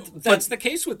 but that's the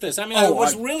case with this. I mean, I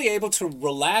was really able to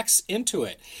relax into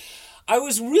it. I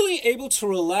was really able to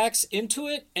relax into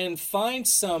it and find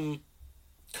some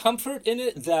comfort in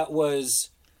it that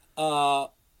was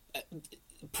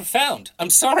profound. I'm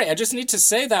sorry, I just need to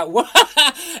say that.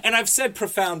 And I've said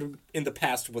profound in the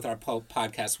past with our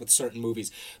podcast with certain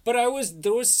movies, but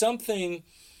there was something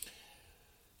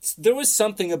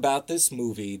about this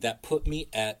movie that put me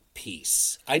at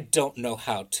peace. I don't know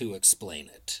how to explain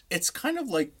it. It's kind of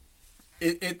like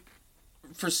it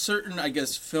for certain, I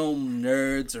guess, film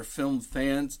nerds or film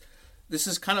fans. This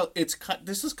is kind of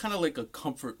like a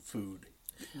comfort food.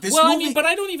 This movie, I mean, but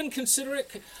I don't even consider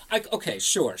it. Okay,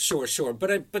 sure.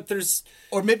 But there's,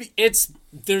 or maybe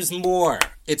there's more.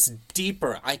 It's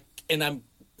deeper. I'm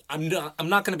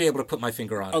not going to be able to put my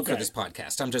finger on it for this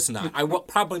podcast. I'm just not.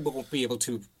 Probably won't be able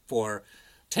to for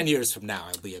 10 years from now.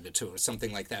 I'll be able to, or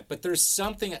something like that. But there's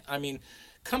something. I mean,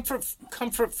 comfort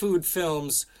food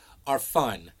films are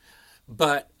fun,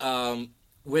 but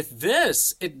with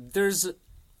this, in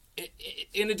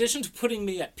addition to putting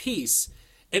me at peace,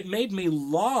 it made me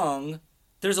long.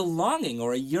 There's a longing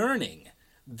or a yearning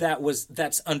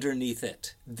that's underneath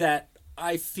it that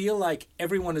I feel like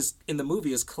everyone in the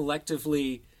movie is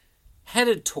collectively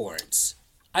headed towards.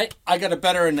 I got a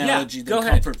better analogy than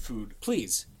comfort food.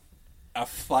 Please. A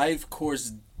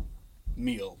 5-course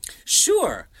meal.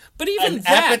 Sure, but even an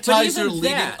appetizer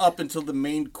leading up until the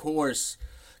main course.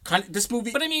 This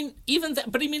movie. But I mean, even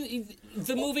that. But I mean,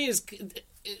 the movie is.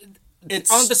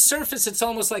 It's on the surface. It's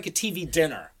almost like a TV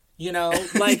dinner. You know,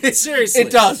 like seriously,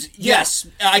 It does. Yes,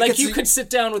 like you could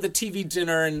sit down with a TV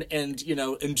dinner and you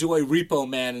know enjoy Repo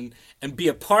Man and be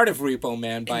a part of Repo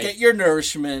Man by get your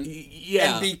nourishment,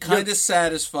 yeah, and be kind of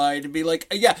satisfied and be like,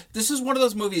 yeah, this is one of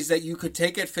those movies that you could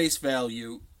take at face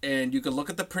value and you could look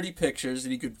at the pretty pictures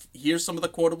and you could hear some of the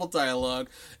quotable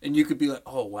dialogue and you could be like,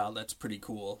 oh wow, that's pretty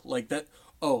cool, like that.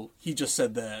 Oh, he just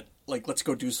said that. Like, let's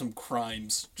go do some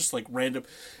crimes, just like random.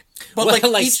 But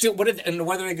well, like each... what are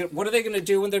they going to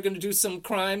do when they're going to do some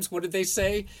crimes? What did they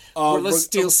say? Let's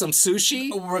steal some sushi.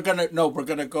 We're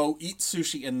gonna go eat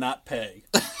sushi and not pay.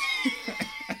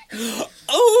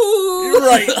 Oh, you're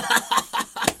right.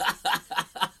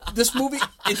 This movie,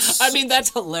 it's... I mean, that's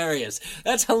hilarious.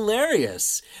 That's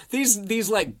hilarious. These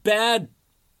like bad,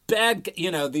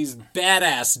 you know, these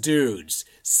badass dudes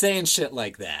saying shit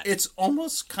like that. It's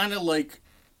almost kind of like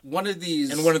one of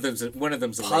these, and one of them's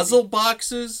a puzzle lady.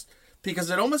 Boxes, because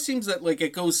it almost seems that like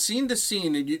it goes scene to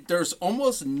scene, and there's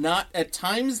almost not, at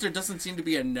times there doesn't seem to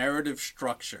be a narrative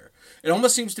structure. It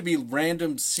almost seems to be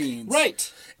random scenes,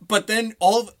 right? But then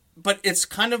but it's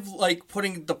kind of like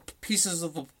putting the pieces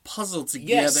of a puzzle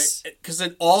together, because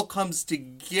it all comes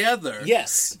together.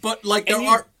 Yes, but like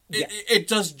it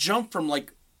does jump from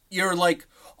like, you're like,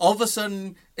 all of a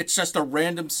sudden it's just a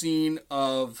random scene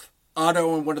of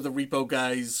Otto and one of the repo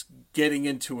guys getting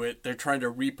into it. They're trying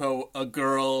to repo a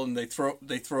girl, and they throw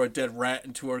a dead rat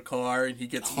into her car, and he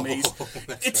gets maced.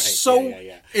 It's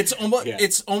right.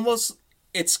 It's almost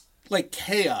it's like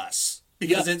chaos,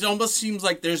 because it almost seems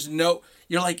like there's no.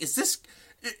 You're like, is this?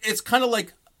 It's kind of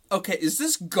like, okay, is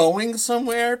this going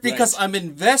somewhere? Because I'm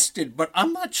invested, but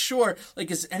I'm not sure. Like,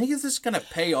 is any of this going to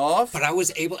pay off? But I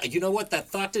was able... You know what? That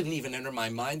thought didn't even enter my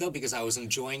mind, though, because I was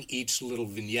enjoying each little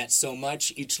vignette so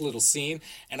much, each little scene.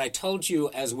 And I told you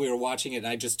as we were watching it, and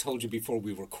I just told you before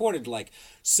we recorded, like,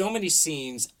 so many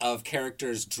scenes of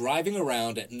characters driving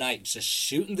around at night, just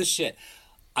shooting the shit.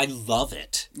 I love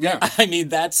it. Yeah. I mean,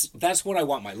 that's what I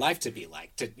want my life to be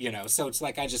like, you know? So it's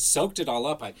like I just soaked it all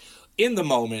up. In the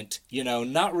moment, you know,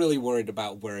 not really worried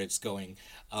about where it's going.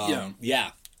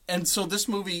 Yeah. And so this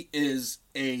movie is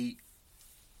a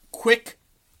quick,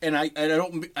 and I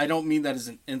don't mean that as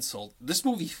an insult. This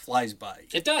movie flies by.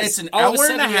 It does. It's an hour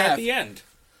and a half at the end.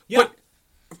 Yeah. But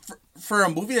for a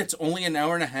movie that's only an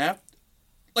hour and a half,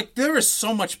 like, there is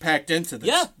so much packed into this.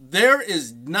 Yeah. There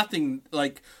is nothing,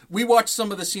 like, we watched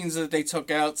some of the scenes that they took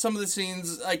out. Some of the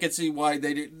scenes, I could see why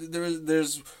they did.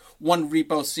 There's one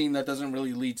repo scene that doesn't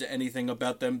really lead to anything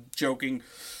about them joking.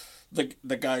 The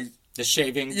guy... The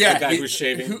shaving? Yeah. The guy who's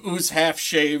shaving? Who's half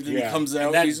shaved and he comes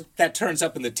out. And that turns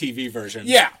up in the TV version.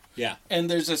 Yeah. Yeah. And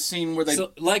there's a scene where they...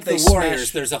 So, like they the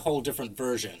Warriors, there's a whole different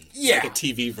version. Yeah. Like a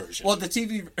TV version. Well, the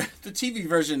TV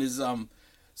version is...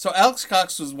 So Alex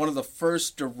Cox was one of the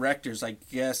first directors, I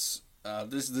guess.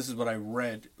 This is what I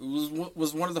read. It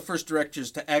was one of the first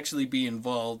directors to actually be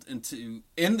involved in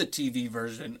the TV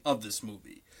version of this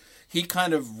movie. He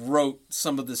kind of wrote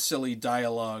some of the silly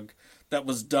dialogue that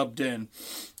was dubbed in.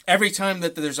 Every time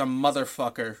that there's a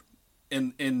motherfucker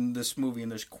in this movie, and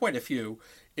there's quite a few,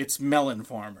 it's Melon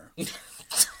Farmer.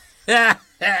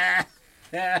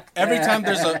 Every time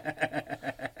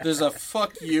there's a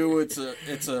fuck you, it's a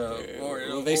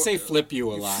well, they say flip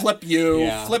you a lot. Flip you,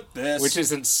 flip this, which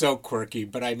isn't so quirky,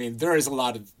 but I mean there is a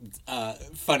lot of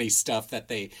funny stuff that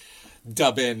they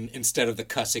dub in instead of the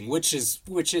cussing, which is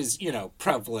you know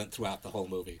prevalent throughout the whole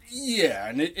movie. Yeah,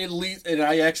 and it leads, and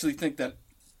I actually think that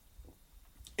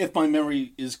if my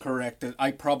memory is correct, that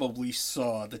I probably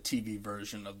saw the TV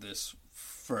version of this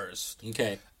first.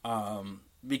 Okay.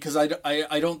 Because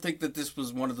I don't think that this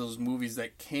was one of those movies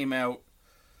that came out,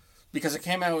 because it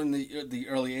came out in the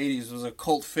early 80s, it was a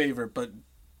cult favorite, but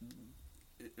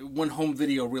when home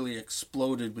video really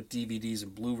exploded with DVDs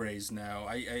and Blu-rays now,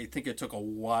 I think it took a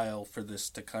while for this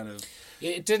to kind of...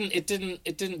 It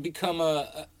didn't become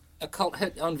a cult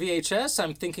hit on VHS?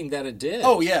 I'm thinking that it did.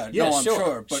 Oh, yeah. No, I'm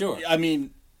sure. But, sure. I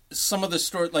mean, some of the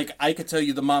stores, like, I could tell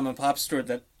you the mom and pop store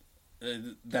that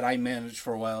I managed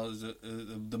for a while is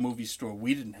the movie store.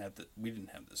 We didn't have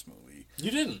this movie.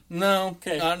 You didn't? No.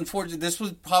 Okay. Unfortunately, this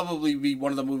would probably be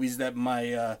one of the movies that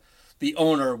my the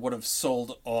owner would have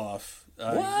sold off.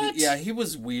 What? He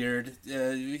was weird.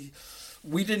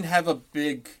 We didn't have a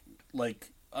big, like,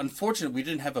 unfortunately, we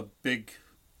didn't have a big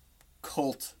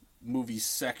cult movie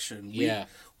section.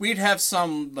 We'd have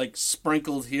some, like,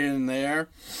 sprinkled here and there.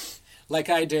 like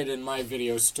I did in my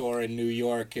video store in New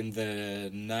York in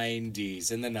the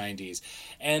 90s.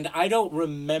 And I don't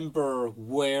remember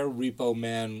where Repo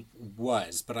Man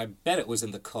was, but I bet it was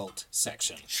in the cult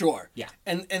section. Sure. Yeah.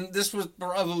 And this would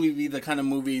probably be the kind of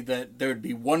movie that there would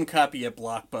be one copy at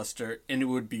Blockbuster and it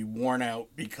would be worn out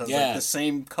because like, the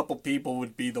same couple people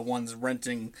would be the ones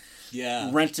renting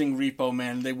Repo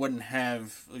Man. They wouldn't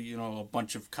have, a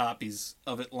bunch of copies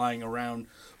of it lying around.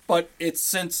 But it's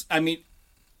since,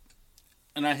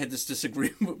 and I had this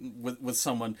disagreement with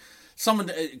someone.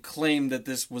 Someone claimed that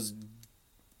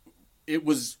it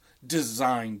was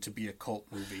designed to be a cult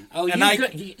movie. Oh, and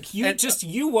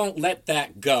you won't let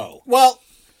that go. Well,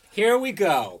 here we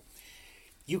go.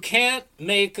 You can't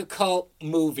make a cult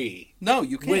movie. No,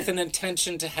 you can't. With an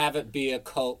intention to have it be a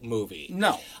cult movie.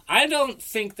 No. I don't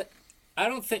think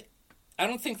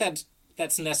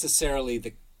that's necessarily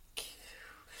the.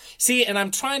 See, and I'm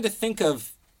trying to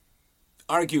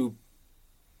argue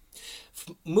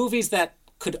movies that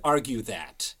could argue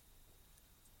that.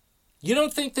 You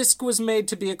don't think this was made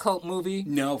to be a cult movie?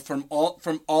 No, from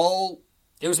all.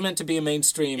 It was meant to be a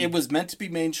mainstream. It was meant to be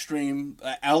mainstream.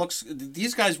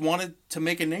 These guys wanted to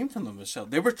make a name for themselves.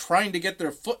 They were trying to get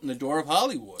their foot in the door of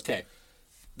Hollywood. Okay.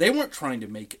 They weren't trying to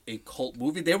make a cult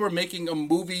movie. They were making a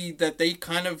movie that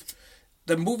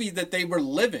the movie that they were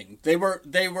living. They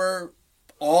were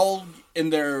all in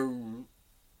their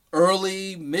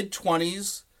early,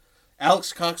 mid-20s.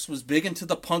 Alex Cox was big into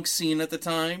the punk scene at the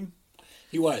time.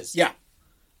 He was. Yeah.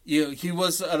 He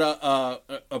was a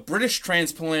British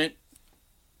transplant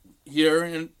here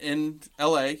in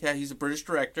L.A. Yeah, he's a British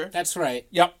director. That's right.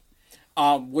 Yep.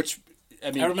 I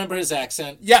remember his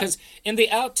accent. Yeah. Because in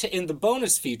the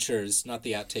bonus features, not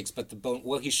the outtakes, but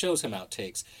he shows him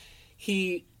outtakes.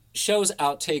 He shows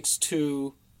outtakes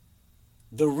to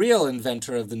the real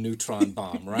inventor of the neutron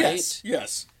bomb, right?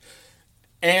 Yes.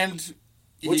 And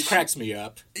which cracks me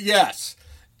up. Yes.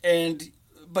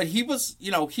 But he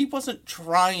wasn't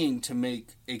trying to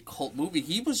make a cult movie.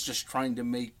 He was just trying to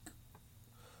make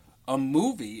a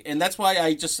movie. And that's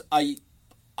why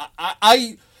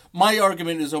my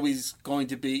argument is always going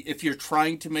to be, if you're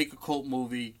trying to make a cult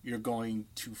movie, you're going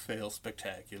to fail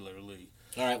spectacularly.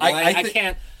 All right. Well, I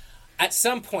can't. At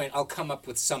some point, I'll come up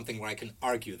with something where I can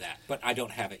argue that, but I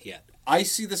don't have it yet. I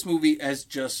see this movie as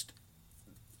just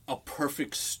a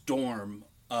perfect storm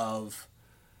of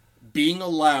being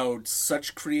allowed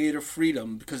such creative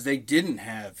freedom, because they didn't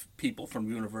have people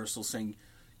from Universal saying,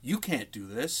 you can't do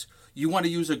this. You want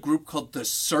to use a group called the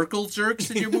Circle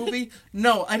Jerks in your movie?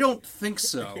 No, I don't think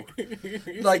so.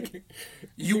 Like,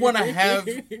 you want to have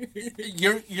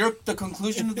the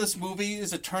conclusion of this movie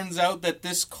is it turns out that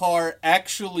this car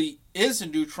actually is a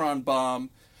neutron bomb.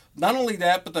 Not only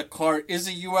that, but the car is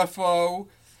a UFO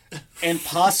and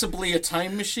possibly a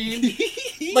time machine.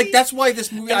 Like, that's why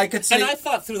this movie, I could say... And I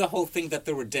thought through the whole thing that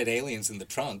there were dead aliens in the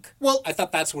trunk. Well... I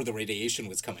thought that's where the radiation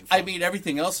was coming from. I mean,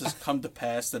 everything else has come to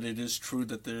pass that it is true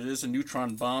that there is a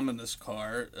neutron bomb in this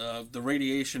car. The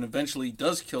radiation eventually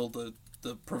does kill the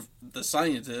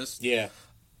scientist. Yeah.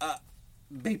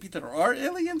 Maybe there are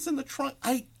aliens in the trunk.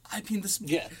 I mean, this...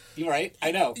 Yeah, you're right.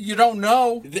 I know. You don't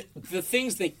know. The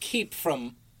things they keep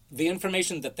from... The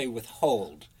information that they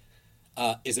withhold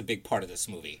is a big part of this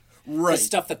movie. Right. The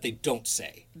stuff that they don't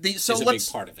say is a big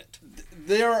part of it.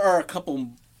 There are a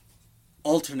couple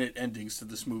alternate endings to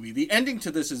this movie. The ending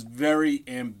to this is very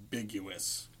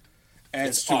ambiguous.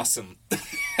 It's awesome.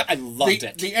 I loved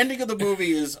it. The ending of the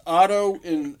movie is Otto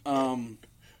and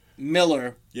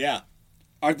Miller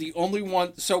are the only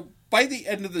one. So by the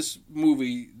end of this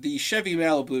movie, the Chevy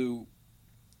Malibu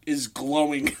is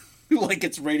glowing like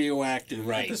it's radioactive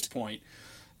at this point.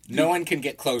 No one can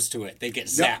get close to it. They get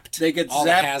zapped. They get all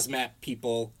zapped. The hazmat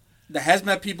people. The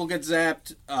hazmat people get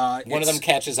zapped. One of them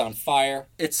catches on fire.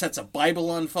 It sets a Bible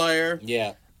on fire.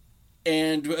 Yeah.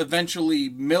 And eventually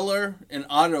Miller and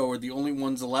Otto are the only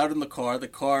ones allowed in the car. The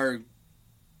car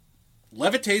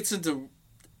levitates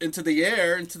into the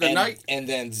air, into the night. And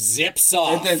then zips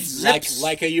off. And then zips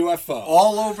like a UFO.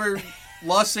 All over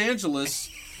Los Angeles.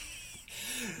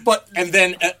 And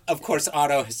then, of course,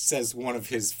 Otto says one of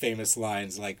his famous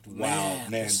lines, like, wow,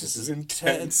 man, this is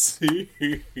intense.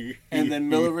 And then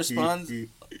Miller responds,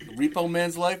 Repo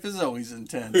Man's life is always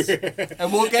intense.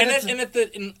 And we'll get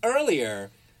and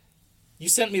earlier, you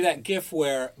sent me that gif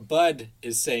where Bud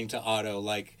is saying to Otto,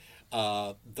 like,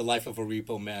 the life of a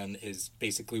Repo Man is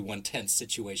basically one tense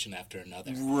situation after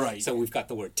another. Right. So we've got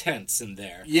the word tense in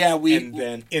there. Yeah, and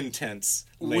then intense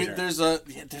later.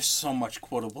 There's so much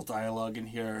quotable dialogue in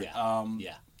here.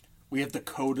 Yeah. We have the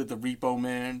code of the Repo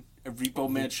Man. A Repo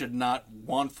Man should not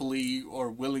wantonly or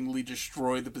willingly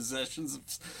destroy the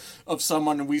possessions of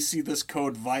someone, and we see this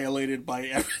code violated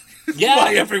by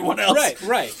by everyone else.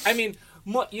 Right. I mean,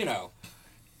 you know,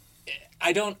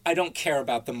 I don't care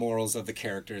about the morals of the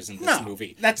characters in this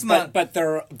movie. That's not. But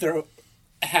there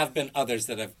have been others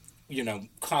that have, you know,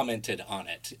 commented on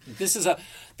it.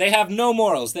 They have no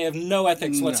morals. They have no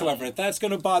ethics whatsoever. If that's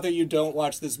going to bother you, don't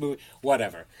watch this movie.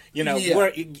 Whatever. You know,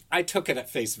 I took it at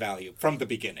face value from the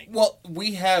beginning. Well,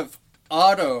 we have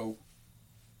Otto,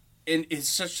 and it's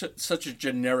such a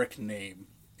generic name.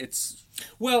 It's...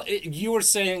 Well, you were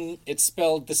saying it's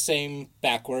spelled the same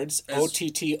backwards,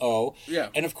 O-T-T-O. Yeah.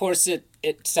 And of course it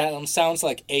sounds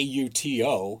like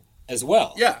A-U-T-O as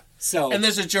well. Yeah. So, and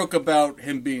there's a joke about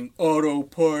him being auto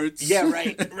parts. Yeah,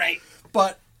 right.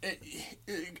 But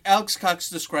Alex Cox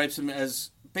describes him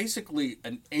as basically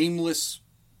an aimless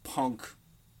punk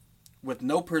with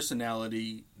no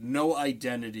personality, no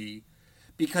identity,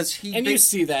 because he... And you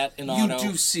see that in Otto.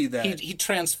 You do see that. He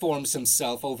transforms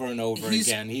himself over and over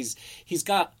again. He's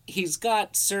got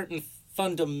certain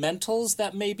fundamentals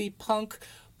that may be punk,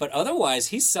 but otherwise,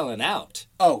 he's selling out.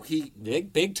 Oh,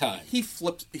 big time. He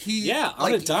flipped.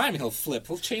 On a dime, he'll flip.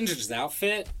 He'll change his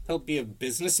outfit. He'll be a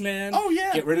businessman. Oh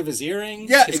yeah. Get rid of his earring.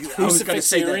 Yeah, his I was going to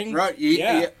say earring. that. Right.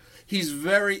 Yeah. He's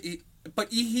very,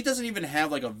 but he doesn't even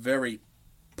have like a very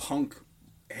punk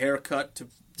haircut to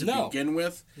begin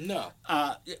with. No.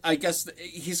 I guess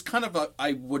he's kind of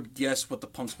I would guess what the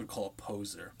punks would call a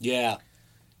poser. Yeah.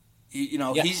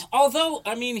 He's... Although,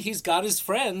 I mean, he's got his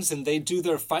friends, and they do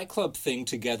their Fight Club thing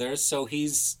together, so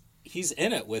he's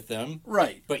in it with them.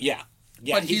 Right. But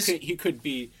but he could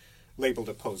be labeled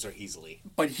a poser easily.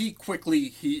 But he quickly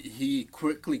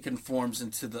conforms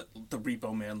into the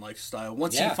Repo Man lifestyle.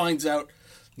 Once he finds out...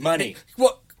 Money.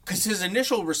 Because his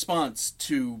initial response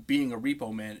to being a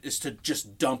Repo Man is to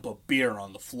just dump a beer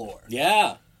on the floor.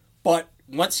 Yeah. But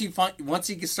once he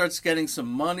starts getting some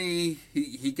money,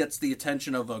 he gets the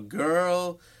attention of a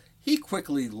girl. He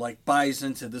quickly buys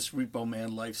into this Repo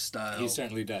Man lifestyle. He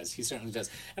certainly does.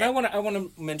 And I want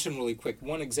to mention really quick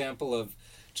one example of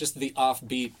just the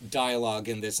offbeat dialogue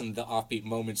in this and the offbeat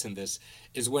moments in this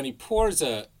is when he pours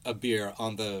a beer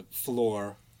on the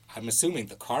floor. I'm assuming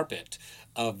the carpet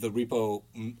of the Repo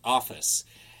office,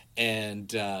 and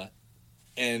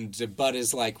Bud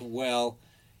is like, well.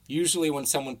 Usually when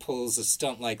someone pulls a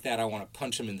stunt like that, I want to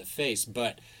punch him in the face.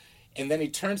 And then he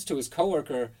turns to his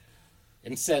coworker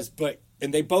and says,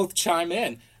 and they both chime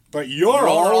in, but you're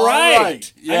all right.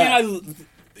 Yeah. I mean,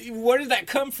 where did that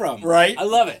come from? Right. I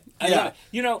love it. I love it.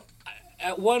 You know,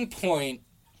 at one point,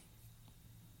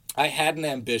 I had an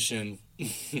ambition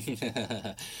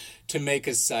to make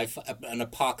an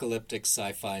apocalyptic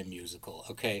sci-fi musical.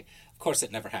 Okay. Of course,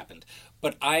 it never happened.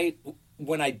 But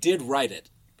when I did write it,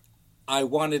 I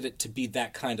wanted it to be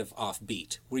that kind of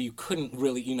offbeat, where you couldn't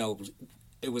really,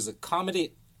 it was a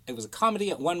comedy. It was a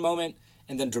comedy at one moment,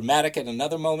 and then dramatic at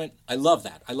another moment. I love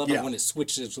that. I love it when it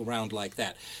switches around like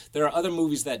that. There are other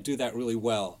movies that do that really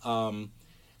well.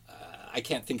 I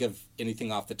can't think of anything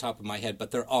off the top of my head,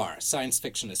 but there are, science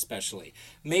fiction especially.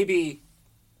 Maybe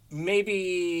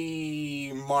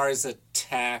Mars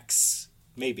Attacks.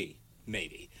 Maybe.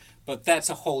 But that's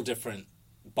a whole different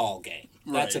ball game.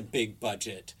 That's a big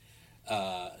budget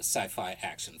sci-fi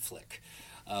action flick.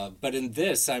 But in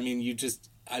this, I mean,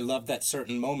 I love that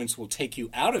certain moments will take you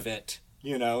out of it.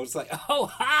 It's like,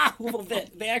 well,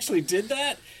 they actually did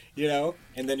that,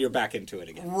 and then you're back into it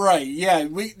again. Right, yeah.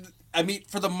 I mean,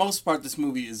 for the most part, this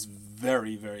movie is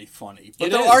very, very funny.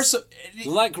 But are some...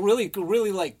 really,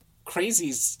 really,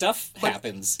 crazy stuff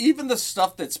happens. Even the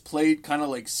stuff that's played kind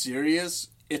of, serious,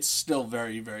 it's still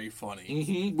very, very funny.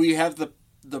 Mm-hmm. We have the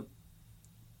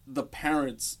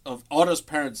parents of Otto's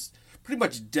parents pretty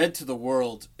much dead to the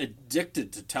world,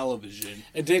 addicted to television.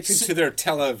 Addicted to their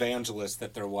televangelist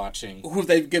that they're watching. Who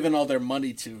they've given all their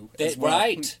money to.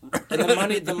 Right. And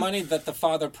the money that the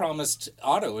father promised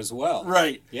Otto as well.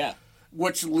 Right. Yeah.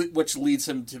 Which leads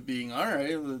him to being, all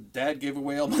right, Dad gave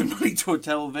away all my money to a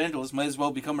televangelist, might as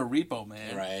well become a Repo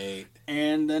Man. Right.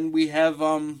 And then we have,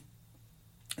 then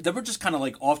we're just kind of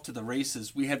off to the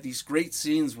races. We have these great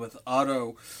scenes with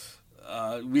Otto.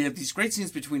 We have these great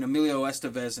scenes between Emilio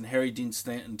Estevez and Harry Dean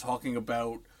Stanton talking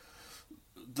about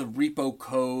the repo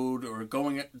code or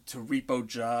going to repo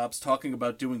jobs, talking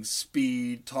about doing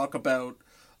speed, or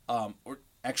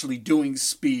actually doing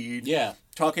speed. Yeah.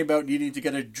 Talking about needing to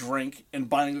get a drink and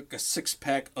buying a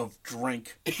 6-pack of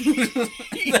drink.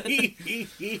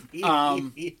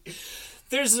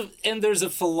 There's a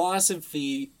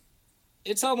philosophy.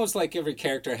 It's almost like every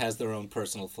character has their own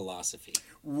personal philosophy.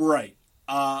 Right.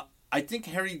 I think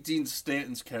Harry Dean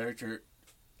Stanton's character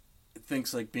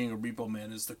thinks like being a Repo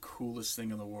Man is the coolest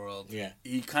thing in the world. Yeah.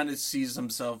 He kind of sees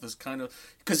himself as kind of...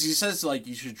 Because he says, like,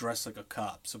 you should dress like a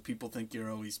cop, so people think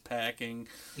you're always packing,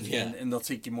 and they'll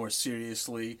take you more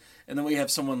seriously. And then we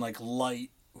have someone like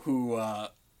Light, who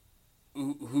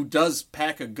does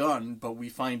pack a gun, but we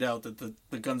find out that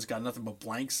the gun's got nothing but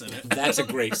blanks in it. That's a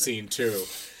great scene, too.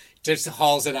 Just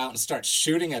hauls it out and starts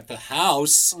shooting at the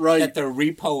house that they're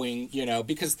repoing,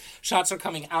 because shots are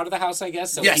coming out of the house, I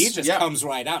guess. So he just comes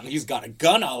right out, and he's got a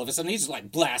gun all of a sudden. He's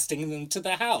like blasting into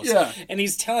the house. Yeah. And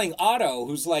he's telling Otto,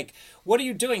 who's like, what are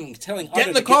you doing? Telling Get Otto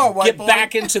in the to car, get boy.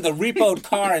 back into the repoed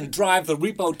car and drive the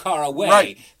repoed car away.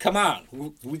 Right. Come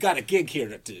on. We got a gig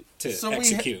here to So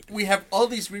execute. we have all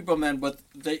these Repo Men, but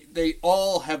they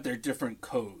all have their different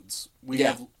codes. We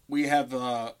have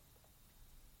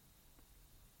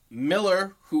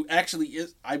Miller, who actually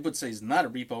is, I would say, is not a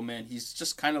Repo Man. He's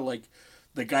just kind of like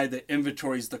the guy that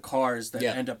inventories the cars that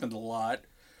end up in the lot.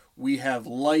 We have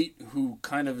Light, who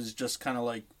kind of is just kind of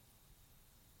like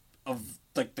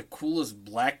the coolest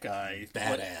black guy.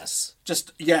 Badass.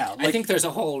 I think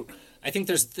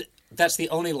there's that's the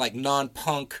only like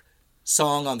non-punk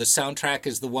song on the soundtrack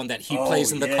is the one that he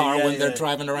plays in the car when they're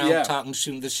driving around talking,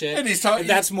 shooting the shit. And he's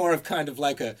that's more of kind of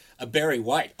like a Barry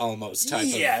White almost type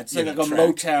of it's like a track.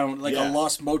 Motown, like a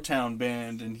lost Motown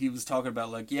band, and he was talking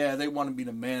about like, they wanted me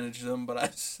to manage them, but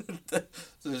I said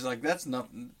so there's like, that's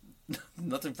nothing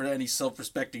for any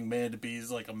self-respecting man to be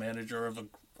like a manager of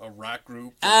a rock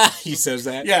group. He says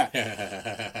that? Yeah.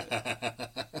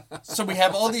 So we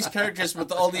have all these characters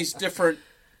with all these different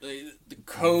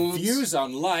codes. Views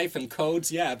on life and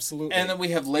codes, absolutely. And then we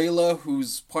have Layla,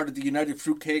 who's part of the United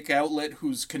Fruitcake outlet,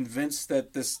 who's convinced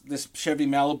that this Chevy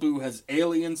Malibu has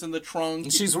aliens in the trunk.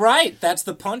 And she's right. That's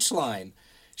the punchline.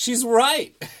 She's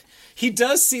right. He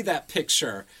does see that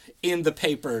picture in the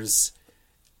papers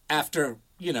after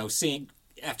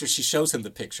she shows him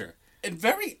the picture. And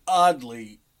very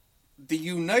oddly, the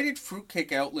United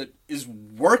Fruitcake outlet is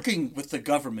working with the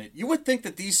government. You would think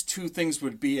that these two things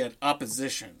would be at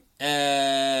opposition.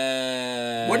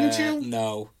 Wouldn't you?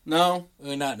 No. No?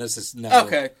 Not necessarily. No.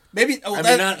 Okay. Maybe. Oh,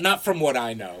 not from what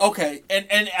I know. Okay.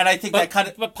 And I think that kind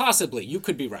of. But possibly. You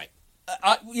could be right.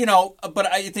 But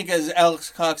I think as Alex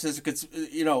Cox,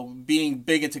 being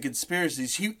big into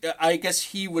conspiracies, I guess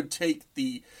he would take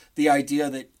the idea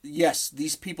that, yes,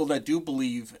 these people that do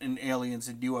believe in aliens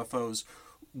and UFOs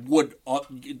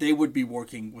they would be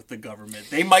working with the government.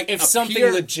 They might if something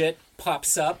legit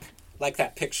pops up, like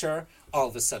that picture, all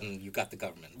of a sudden you got the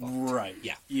government involved. Right.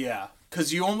 Yeah. Yeah.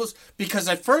 Because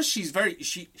at first she's very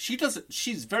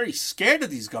scared of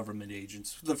these government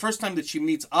agents. The first time that she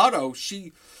meets Otto,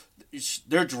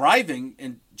 they're driving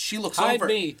and she looks over. Hide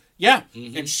me. Yeah.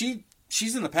 Mm-hmm. And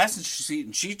she's in the passenger seat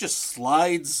and she just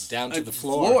slides down to the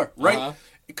floor. Right.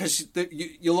 Because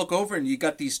you look over and you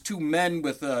got these two men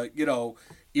with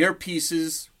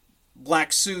earpieces,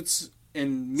 black suits,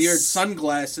 and mirrored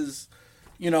sunglasses.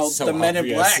 So the men in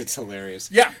black. It's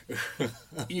hilarious. Yeah.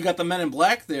 You got the men in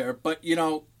black there, but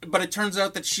it turns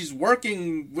out that she's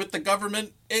working with the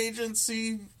government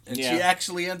agency, and she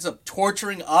actually ends up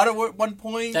torturing Otto at one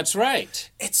point. That's right.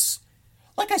 It's,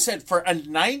 like I said, for a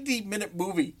 90-minute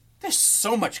movie, there's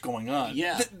so much going on.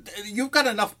 Yeah. You've got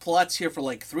enough plots here for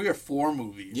like 3 or 4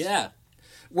 movies. Yeah.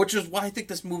 Which is why I think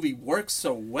this movie works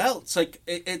so well. It's like,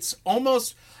 it's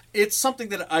something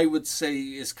that I would say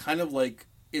is kind of like,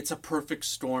 it's a perfect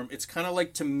storm. It's kind of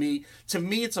like, to me,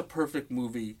 it's a perfect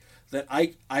movie that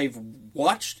I've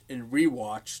watched and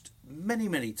rewatched many,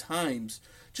 many times,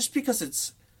 just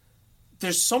because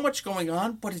there's so much going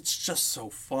on, but it's just so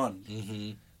fun.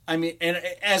 Mm-hmm. I mean, and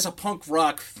as a punk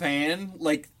rock fan,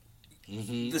 like,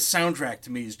 the soundtrack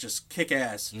to me is just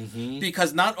kick-ass. Mm-hmm.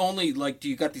 Because not only, like, do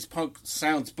you got these punk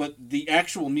sounds, but the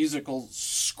actual musical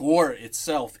score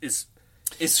itself is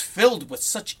filled with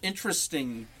such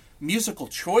interesting musical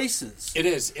choices. It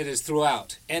is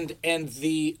throughout. And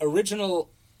the original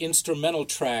instrumental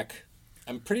track,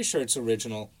 I'm pretty sure it's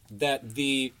original, that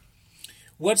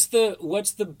what's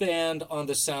the band on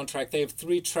the soundtrack? They have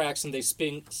 3 tracks and they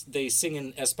sing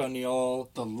in Espanol.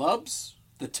 The Lubs?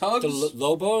 The Tugs? The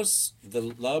Lobos? The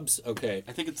Lubs? Okay.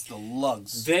 I think it's the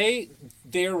Lugs.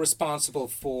 They're responsible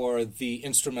for the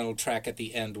instrumental track at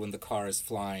the end when the car is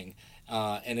flying.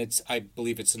 And I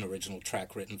believe it's an original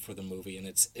track written for the movie, and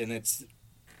it's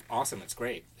awesome. It's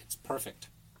great. It's perfect.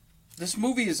 This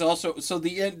movie is also, so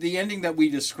the ending that we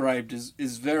described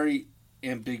is very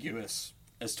ambiguous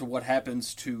as to what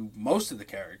happens to most of the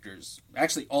characters.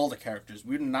 Actually, all the characters.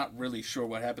 We're not really sure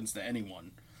what happens to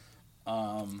anyone.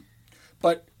 And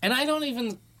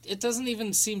it doesn't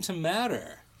even seem to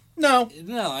matter. No.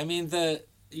 No, I mean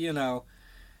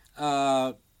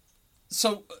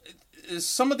So,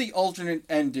 some of the alternate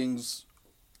endings,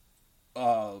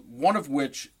 one of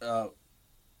which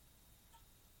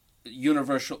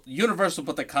Universal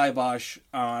put the kibosh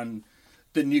on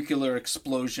the nuclear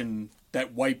explosion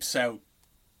that wipes out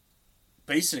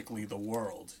basically the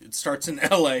world. It starts in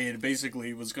L.A. and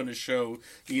basically was going to show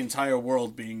the entire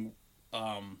world being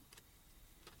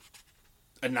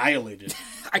annihilated.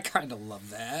 I kind of love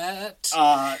that.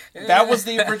 That was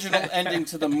the original ending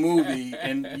to the movie,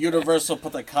 and Universal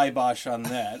put the kibosh on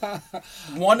that.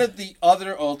 One of the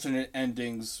other alternate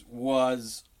endings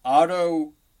was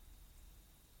Otto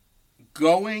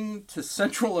going to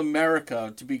Central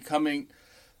America to becoming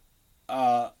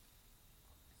a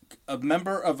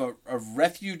member of a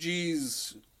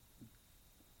refugees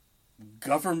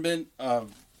government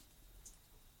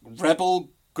rebel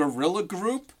guerrilla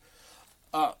group.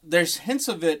 There's hints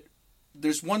of it.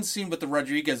 There's one scene with the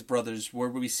Rodriguez brothers where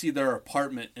we see their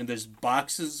apartment and there's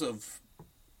boxes of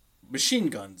machine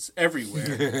guns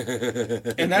everywhere.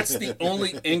 And that's the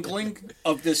only inkling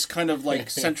of this kind of like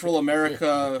Central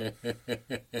America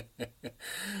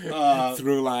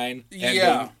through line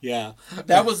ending. Yeah.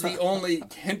 That was the only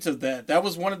hint of that. That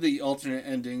was one of the alternate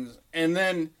endings. And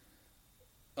then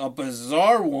a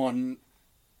bizarre one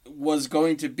was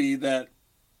going to be that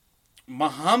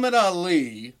Muhammad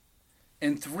Ali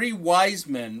and three wise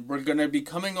men were going to be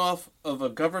coming off of a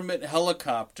government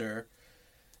helicopter,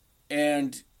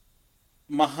 and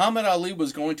Muhammad Ali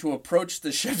was going to approach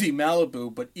the Chevy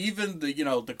Malibu, but even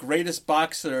the greatest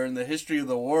boxer in the history of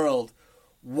the world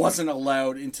wasn't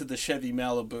allowed into the Chevy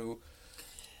Malibu.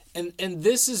 And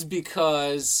this is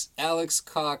because Alex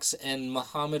Cox and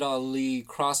Muhammad Ali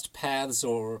crossed paths,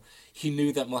 or he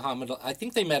knew that I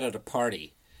think they met at a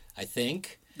party, I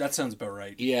think. That sounds about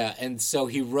right. Yeah, and so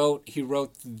he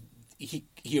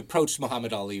approached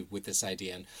Muhammad Ali with this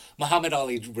idea, and Muhammad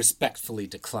Ali respectfully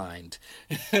declined.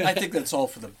 I think that's all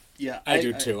for the... Yeah, I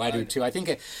do too. I think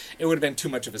it would have been too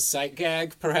much of a sight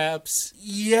gag, perhaps.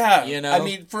 Yeah. I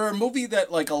mean, for a movie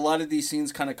that, like, a lot of these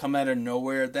scenes kind of come out of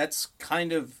nowhere, that's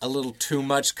kind of... A little too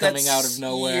much coming out of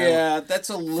nowhere. Yeah, that's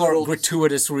a little... For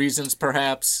gratuitous reasons,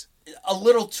 perhaps. A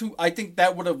little too... I think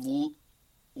that would have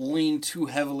leaned too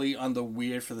heavily on the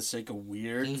weird for the sake of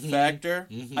weird factor.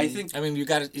 Mm-hmm. I think...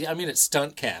 it's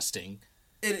stunt casting.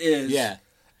 It is. Yeah.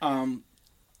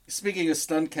 Speaking of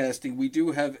stunt casting, we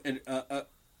do have a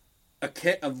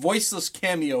voiceless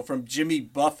cameo from Jimmy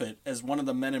Buffett as one of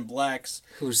the Men in Blacks.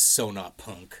 Who's so not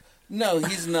punk. No,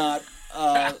 he's not.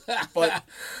 But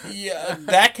yeah,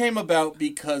 that came about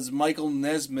because Michael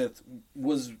Nesmith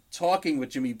was talking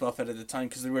with Jimmy Buffett at the time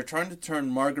because they were trying to turn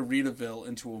Margaritaville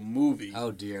into a movie.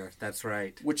 Oh dear, that's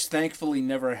right. Which thankfully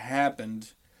never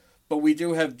happened. But we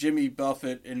do have Jimmy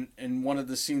Buffett in one of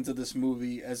the scenes of this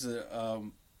movie as a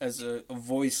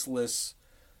voiceless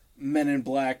Men in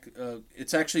Black.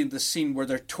 It's actually the scene where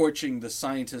they're torching the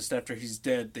scientist after he's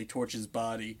dead. They torch his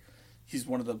body. He's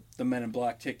one of the Men in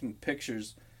Black taking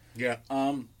pictures. Yeah.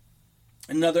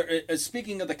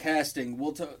 Speaking of the casting,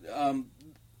 we'll talk a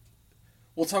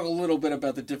little bit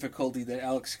about the difficulty that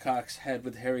Alex Cox had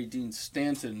with Harry Dean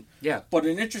Stanton. Yeah. But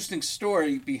an interesting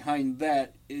story behind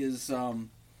that is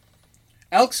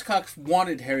Alex Cox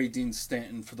wanted Harry Dean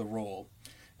Stanton for the role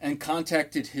and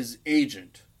contacted his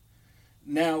agent.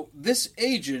 Now, this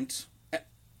agent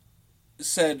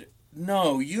said,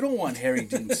 "No, you don't want Harry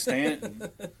Dean Stanton.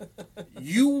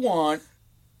 You want..."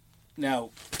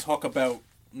 Now, talk about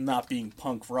not being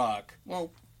punk rock.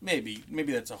 Well, maybe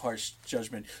that's a harsh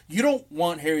judgment. You don't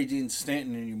want Harry Dean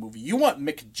Stanton in your movie. You want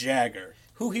Mick Jagger.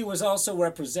 Who he was also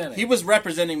representing. He was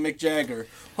representing Mick Jagger,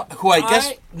 who I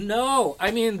guess... No.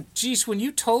 I mean, geez, when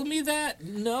you told me that,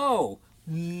 no.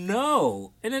 And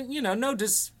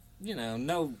then,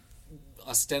 no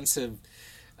ostensive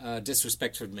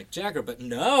disrespect for Mick Jagger, but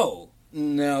no.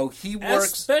 No, he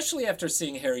works... Especially after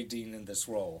seeing Harry Dean in this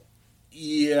role.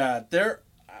 Yeah,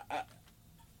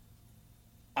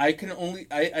 I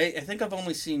think I've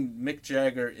only seen Mick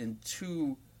Jagger in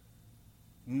 2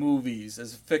 movies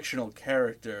as a fictional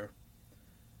character.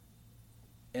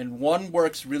 And one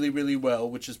works really, really well,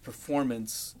 which is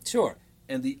Performance. Sure.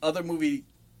 And the other movie,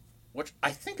 which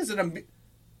I think is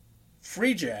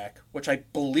Free Jack, which I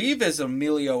believe is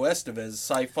Emilio Estevez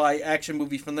sci-fi action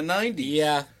movie from the 90s.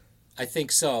 Yeah, I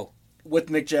think so. With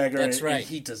Mick Jagger. That's right. And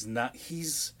he does not...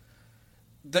 his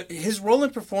role in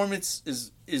Performance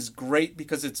is great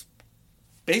because it's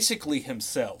basically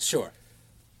himself. Sure.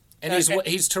 And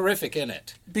he's terrific in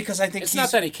it. Because I think it's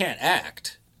not that he can't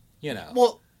act,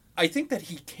 Well, I think that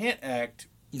he can't act.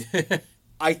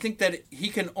 I think that he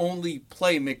can only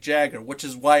play Mick Jagger, which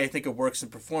is why I think it works in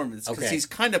performance, because Okay. he's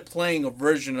kind of playing a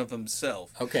version of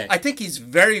himself. Okay. I think he's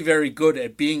very, very good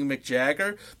at being Mick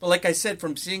Jagger, but like I said,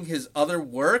 from seeing his other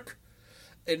work,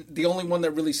 and the only one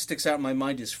that really sticks out in my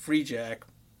mind is Free Jack.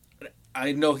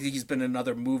 I know he's been in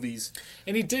other movies.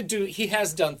 And he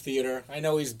has done theater. I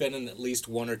know he's been in at least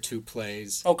 1 or 2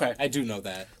 plays. Okay. I do know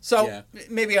that. So yeah.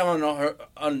 maybe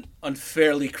I'm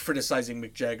unfairly criticizing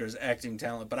Mick Jagger's acting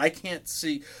talent, but I can't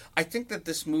see. I think that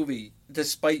this movie,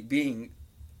 despite being,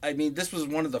 I mean, this was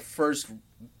one of the first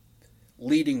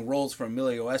leading roles for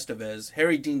Emilio Estevez.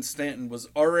 Harry Dean Stanton was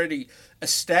already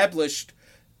established,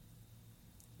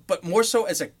 but more so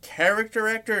as a character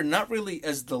actor, not really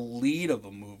as the lead of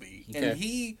a movie. Okay. And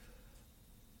he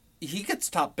gets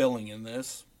top billing in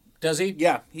this. Does he?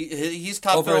 Yeah, he's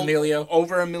top Over billed Emilio?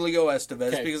 over Emilio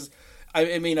Estevez, Okay. because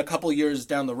I mean a couple years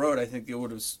down the road, I think it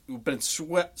would have been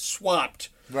swapped.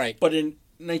 Right. But in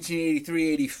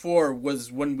 1983-84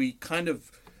 was when we kind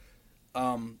of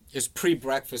It's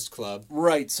pre-Breakfast Club.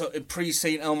 right. So pre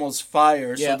St. Elmo's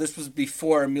Fire. Yeah. So this was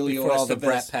before Emilio For Estevez. all the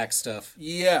Brat Pack stuff.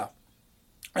 Yeah.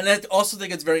 And I also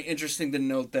think it's very interesting to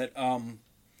note that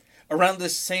around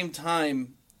this same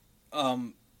time,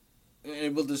 and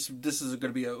this is going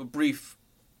to be a brief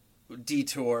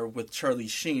detour with Charlie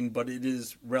Sheen, but it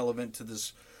is relevant to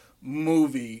this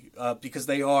movie because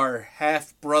they are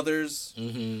half brothers.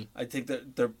 Mm-hmm. I think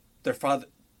that their father,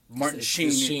 Martin It's Sheen,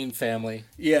 the Sheen family.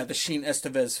 yeah, the Sheen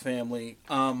Estevez family.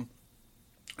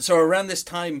 So around this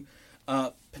time,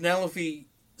 Penelope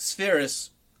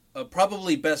Spheris,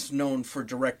 probably best known for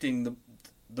directing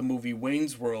the movie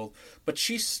Wayne's World, but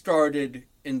she started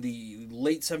in the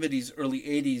late 70s, early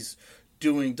 80s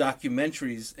doing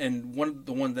documentaries, and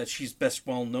the one that she's best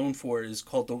well known for is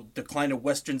called The Decline of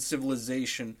Western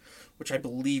Civilization, which I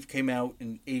believe came out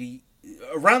in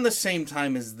around the same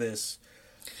time as this.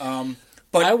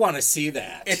 But I want to see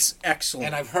that. it's excellent.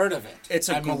 And I've heard of it.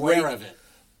 I'm great, aware of it.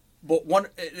 But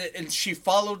and she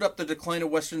followed up The Decline of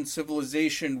Western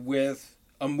Civilization with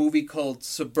a movie called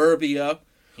Suburbia,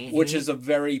 which is a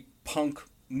very punk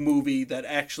movie that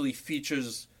actually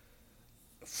features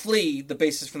Flea, the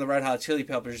bassist from the Red Hot Chili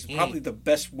Peppers, is probably the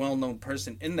best well-known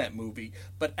person in that movie.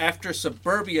 But after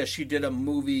Suburbia, she did a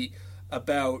movie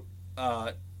about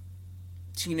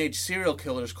teenage serial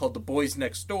killers called The Boys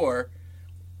Next Door,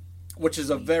 which is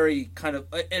a very kind of,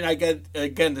 and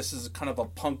again, this is kind of a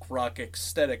punk rock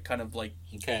aesthetic, kind of like,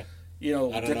 Okay. you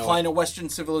know, I don't Decline know. of Western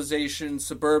Civilization,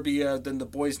 Suburbia, then The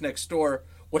Boys Next Door,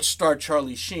 which starred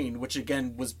Charlie Sheen, which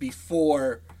again was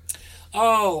before.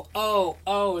 Oh,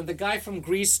 and the guy from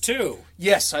Grease too.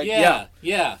 Yes,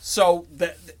 Yeah. So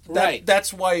Right.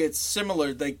 that's why it's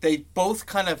similar. They both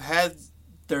kind of had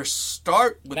their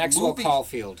start with Maxwell movies.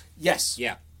 Caulfield. Yes.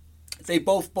 Yeah. They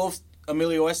both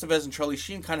Emilio Estevez and Charlie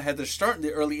Sheen kind of had their start in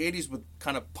the early 80s with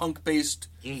kind of punk-based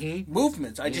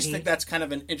movements. I just think that's kind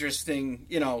of an interesting,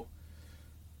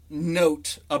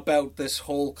 note about this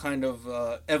whole kind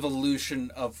of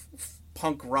evolution of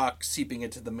punk rock seeping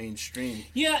into the mainstream.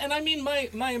 Yeah, and I mean,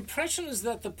 my impression is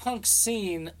that the punk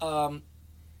scene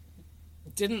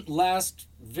didn't last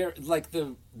very, like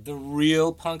the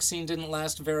real punk scene didn't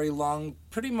last very long.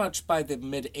 Pretty much by the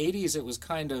mid-'80s, it was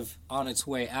kind of on its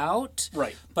way out.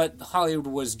 Right. But Hollywood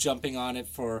was jumping on it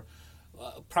for,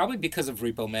 probably because of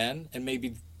Repo Man, and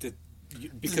maybe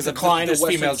because of this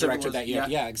female director that year.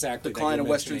 Yeah, exactly. Decline of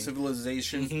Western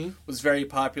Civilization was very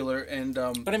popular, and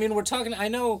But I mean, we're talking, I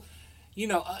know,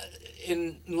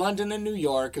 in London and New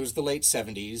York, it was the late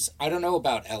 70s. I don't know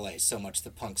about LA so much, the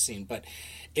punk scene, but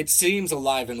it seems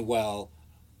alive and well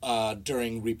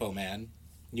during Repo Man,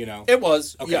 it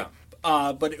was, Okay. yeah.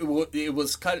 But it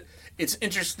was kind of, it's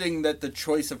interesting that the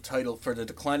choice of title for The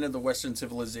Decline of the Western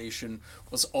Civilization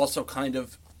was also kind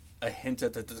of a hint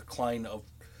at the decline of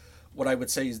what I would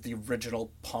say is the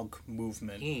original punk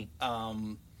movement.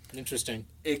 Interesting.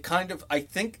 It kind of, I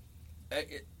think,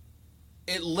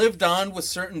 it lived on with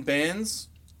certain bands.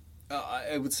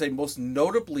 I would say most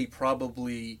notably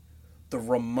probably the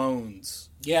Ramones.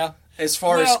 Yeah. As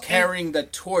far as carrying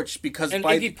that torch, because And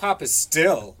by Iggy Pop is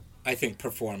still, I think,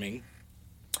 performing.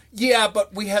 yeah,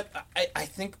 but we have. I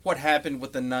think what happened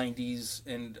with the '90s,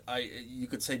 and you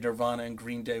could say Nirvana and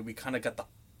Green Day, we kind of got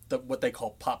the what they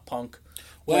call pop punk.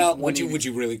 Well, would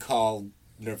you really call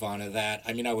Nirvana that?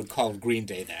 I mean, I would call Green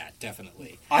Day that,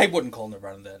 definitely. I wouldn't call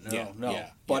Nirvana that. No. Yeah,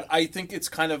 but I think it's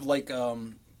kind of like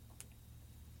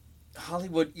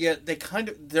Hollywood. Yeah,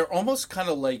 they're almost kind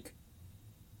of like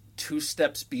 2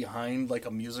 steps behind like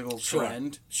a musical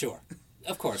trend. Sure.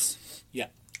 Of course. Yeah.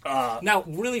 Now,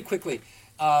 really quickly,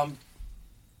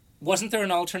 wasn't there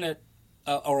an alternate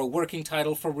or a working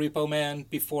title for Repo Man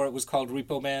before it was called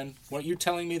Repo Man. Weren't you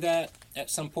telling me that at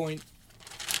some point?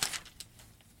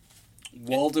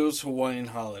 Waldo's Hawaiian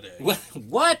Holiday.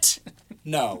 What?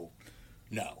 No.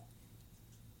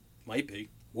 Might be.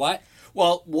 What?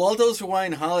 Well, Waldo's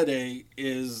Hawaiian Holiday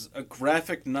is a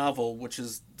graphic novel, which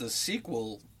is the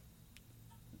sequel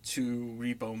to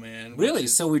Repo Man. Really?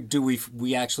 So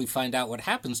we actually find out what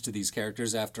happens to these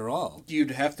characters after all? You'd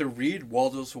have to read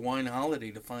Waldo's Hawaiian Holiday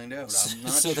to find out. I'm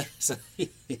not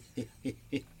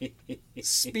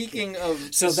Speaking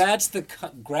of... So that's the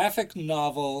graphic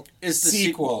novel is the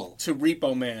sequel to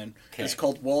Repo Man. Okay. It's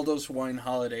called Waldo's Hawaiian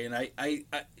Holiday, and I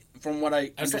from what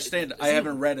I understand, I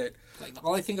haven't read it. Like,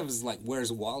 all I think of is, like,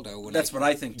 where's Waldo? That's what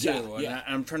I think, too. Yeah.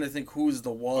 And I'm trying to think who's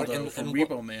the Waldo from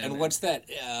Repo Man. And what's that...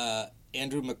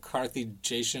 Andrew McCarthy,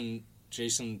 Jason,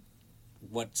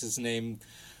 what's his name?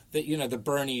 The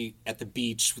Bernie at the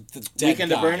beach with the dead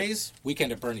Weekend guy. at Bernie's?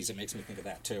 Weekend at Bernie's. It makes me think of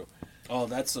that too. Oh,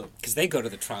 that's a... Because they go to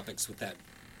the tropics with that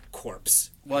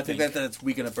corpse. Well, I think that's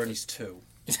Weekend at Bernie's too.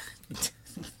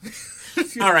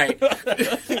 All right.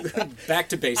 Back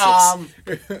to basics.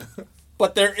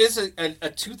 But there is a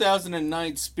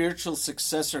 2009 spiritual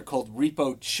successor called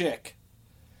Repo Chick.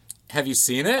 Have you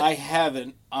seen it? I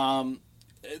haven't.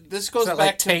 This goes back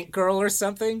like to Tank Girl or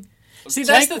something. See,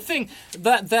 that's the thing.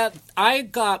 That I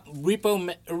got Repo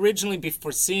Man originally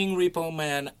before seeing Repo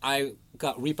Man. I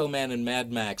got Repo Man and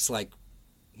Mad Max like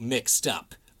mixed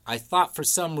up. I thought for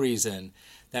some reason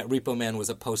that Repo Man was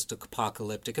a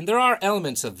post-apocalyptic, and there are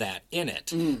elements of that in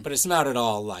it, but it's not at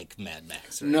all like Mad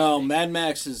Max. Mad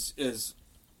Max is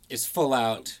full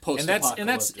out post-apocalyptic. And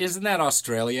that's isn't that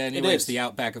Australia anyway? It's the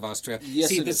outback of Australia. Yes,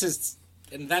 see, this is.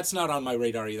 And that's not on my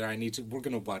radar either. We're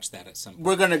going to watch that at some point.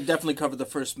 We're going to definitely cover the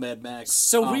first Mad Max.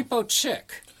 So Repo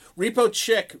Chick. Repo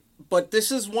Chick, but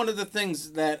this is one of the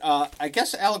things that I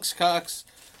guess Alex Cox,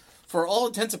 for all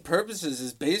intents and purposes,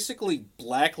 is basically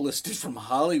blacklisted from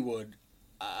Hollywood.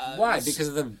 Why? Because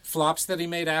of the flops that he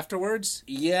made afterwards?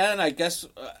 Yeah, and I guess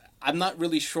I'm not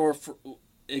really sure for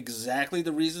exactly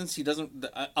the reasons. He doesn't,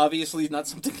 obviously not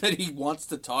something that he wants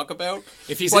to talk about.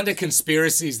 If he's into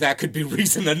conspiracies, that could be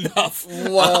reason enough.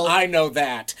 Well, I know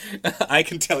that. I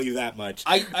can tell you that much.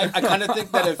 I kind of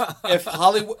think that if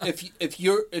Hollywood, if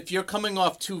you're coming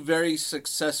off two very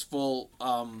successful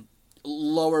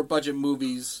lower budget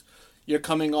movies, you're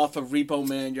coming off of Repo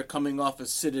Man, you're coming off of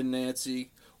Sid and Nancy.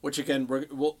 Which, again,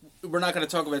 we're not going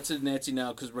to talk about Sid and Nancy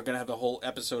now because we're going to have a whole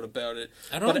episode about it.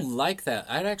 I don't like that.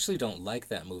 I actually don't like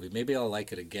that movie. Maybe I'll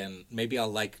like it again. Maybe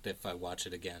I'll like it if I watch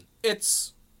it again.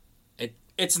 It's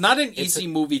not an easy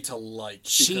movie to like.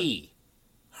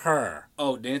 Her.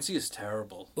 Oh, Nancy is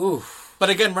terrible. Oof. But,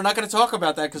 again, we're not going to talk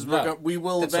about that because we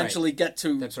will eventually get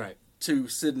to to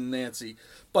Sid and Nancy.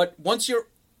 But once you're...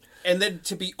 And then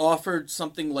to be offered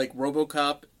something like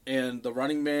RoboCop and The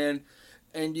Running Man...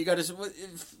 And you got to,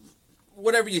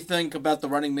 whatever you think about The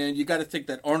Running Man, you got to think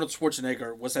that Arnold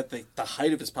Schwarzenegger was at the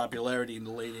height of his popularity in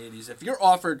the late 80s. If you're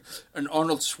offered an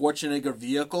Arnold Schwarzenegger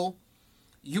vehicle,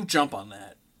 you jump on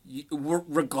that,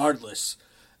 regardless.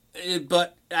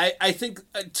 But I think,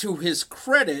 to his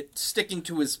credit, sticking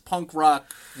to his punk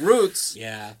rock roots,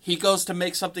 he goes to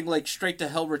make something like Straight to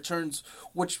Hell Returns,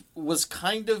 which was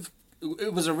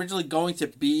it was originally going to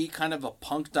be kind of a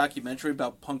punk documentary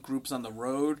about punk groups on the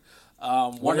road.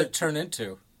 What did it turn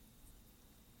into?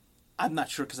 I'm not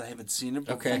sure because I haven't seen it.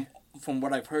 But okay. From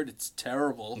what I've heard, it's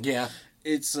terrible. Yeah.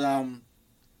 It's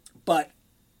but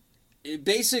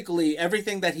basically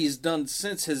everything that he's done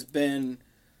since has been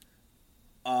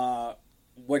what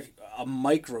a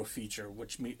micro feature,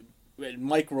 which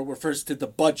micro refers to the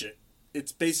budget.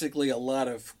 It's basically a lot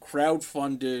of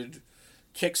crowd-funded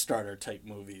Kickstarter type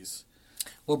movies.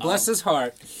 Well, bless his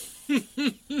heart.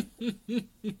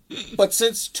 But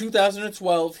since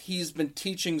 2012, he's been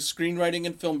teaching screenwriting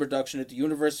and film production at the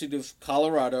University of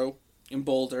Colorado in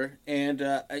Boulder,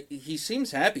 and he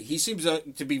seems happy. He seems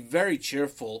to be very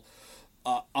cheerful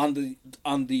on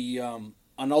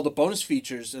all the bonus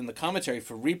features and the commentary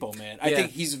for Repo Man. I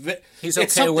think he's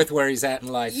okay with where he's at in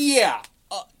life. Yeah,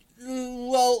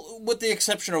 well, with the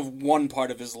exception of one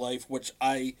part of his life, which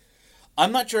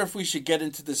I'm not sure if we should get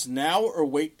into this now or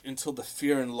wait until the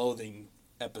Fear and Loathing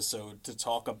episode to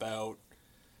talk about.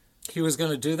 He was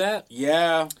going to do that?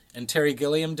 Yeah. And Terry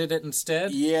Gilliam did it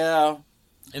instead? Yeah.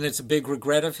 And it's a big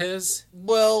regret of his?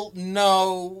 Well,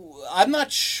 no. I'm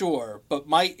not sure. But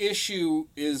my issue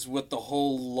is with the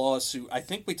whole lawsuit. I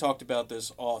think we talked about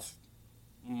this off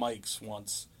mics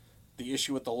once. The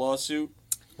issue with the lawsuit.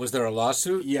 Was there a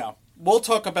lawsuit? Yeah. We'll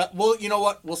talk about... Well, you know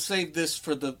what? We'll save this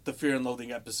for the Fear and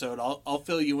Loathing episode. I'll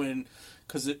fill you in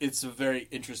because it's a very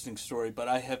interesting story, but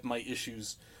I have my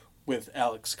issues with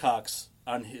Alex Cox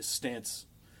on his stance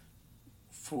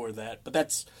for that. But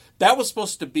that was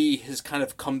supposed to be his kind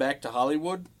of comeback to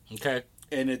Hollywood. Okay.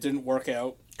 And it didn't work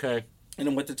out. Okay. And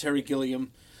it went to Terry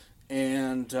Gilliam.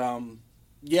 And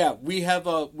we have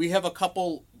a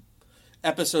couple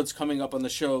episodes coming up on the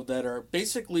show that are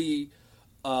basically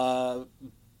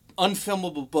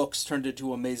unfilmable books turned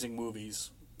into amazing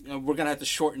movies. We're gonna have to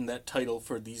shorten that title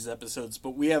for these episodes,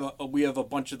 but we have a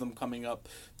bunch of them coming up.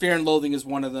 Fear and Loathing is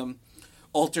one of them.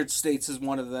 Altered States is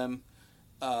one of them.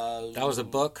 That was a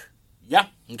book? Yeah.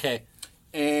 Okay.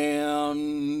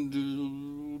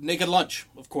 And Naked Lunch,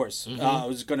 of course,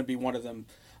 was going to be one of them.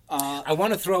 I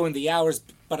want to throw in The Hours,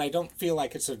 but I don't feel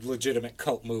like it's a legitimate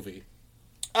cult movie.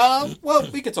 Well,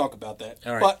 we could talk about that.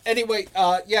 All right. But anyway,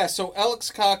 so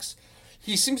Alex Cox,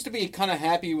 he seems to be kind of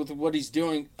happy with what he's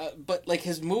doing, but like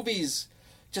his movies,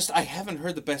 I haven't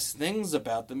heard the best things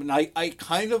about them, and I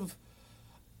kind of,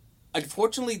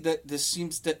 unfortunately, that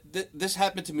this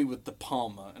happened to me with De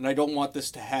Palma, and I don't want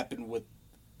this to happen with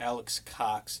Alex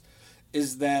Cox,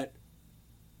 is that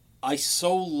I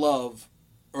so love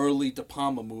early De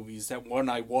Palma movies that when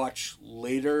I watch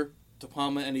later De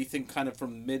Palma, anything kind of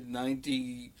from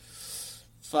mid-95,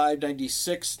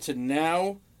 96 to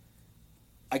now,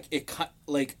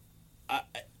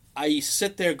 I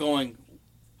sit there going,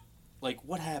 like,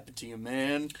 what happened to you,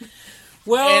 man?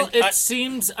 Well,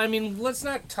 seems, I mean, let's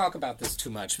not talk about this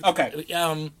too much. Okay.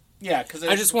 Yeah, because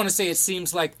I just want to say it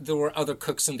seems like there were other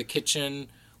cooks in the kitchen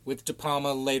with De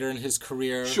Palma later in his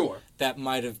career. Sure. That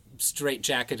might have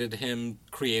straitjacketed him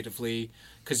creatively.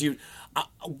 Because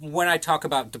when I talk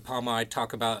about De Palma, I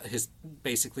talk about his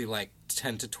basically like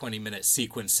 10 to 20 minute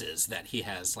sequences that he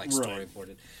has like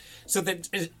storyboarded. So that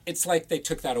it's like they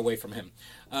took that away from him.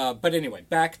 But anyway,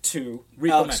 back to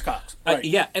Repo Alex Man. Cox. Right.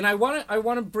 Yeah, and I want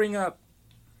to bring up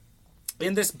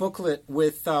in this booklet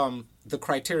with the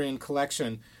Criterion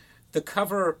Collection, the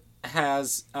cover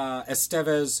has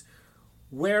Estevez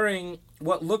wearing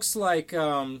what looks like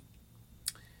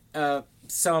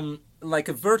some like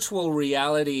a virtual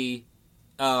reality.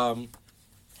 Yeah,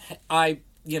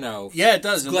 it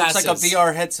does. It glasses. looks like a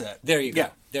VR headset. There you go. Yeah.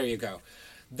 There you go.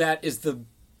 That is the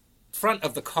front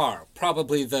of the car,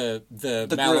 probably the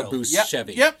Malibu grill. Yep.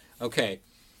 Chevy. Yep. Okay.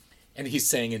 And he's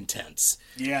saying intense.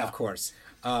 Yeah. Of course.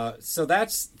 So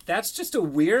that's just a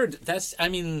weird.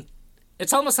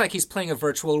 It's almost like he's playing a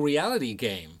virtual reality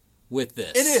game with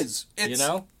this. It is. It's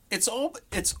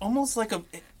almost like a.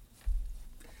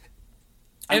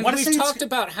 And we've talked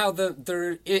about how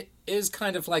it is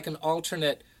kind of like an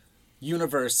alternate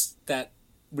universe that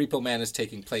Repo Man is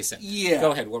taking place in. Yeah.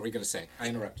 Go ahead. What were you going to say? I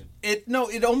interrupted.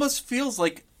 It almost feels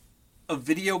like a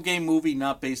video game movie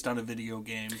not based on a video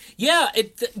game. Yeah.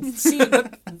 But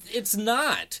it's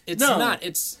not. It's not.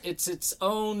 It's its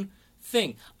own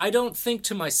thing. I don't think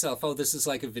to myself, "Oh, this is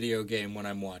like a video game" when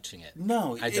I'm watching it.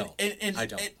 No, I don't. I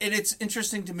don't. And it's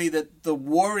interesting to me that the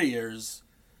Warriors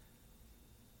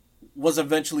was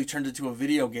eventually turned into a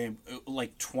video game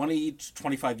like 20 to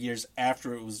 25 years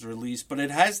after it was released, but it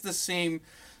has the same.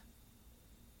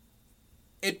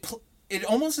 It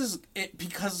almost is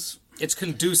because it's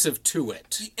conducive to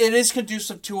it. It is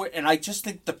conducive to it, and I just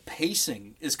think the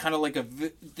pacing is kind of like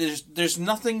there's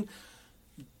nothing.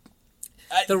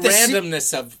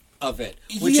 Randomness of it,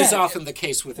 which is often the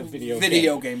case with a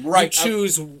video game. Right? You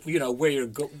choose, where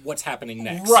what's happening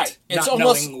next, right? It's not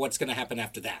almost knowing what's going to happen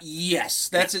after that. Yes,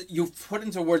 that's it. You put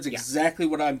into words exactly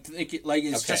what I'm thinking. Like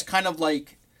it's just kind of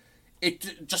like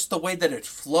it, just the way that it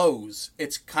flows.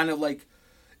 It's kind of like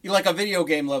a video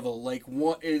game level. Like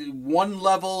one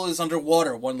level is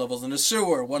underwater, one level's in a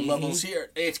sewer, one level's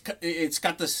here. It's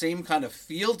got the same kind of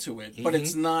feel to it, but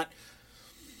it's not.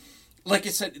 Like I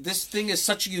said, this thing is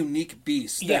such a unique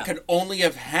beast that could only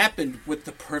have happened with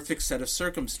the perfect set of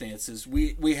circumstances.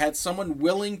 We had someone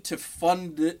willing to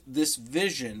fund this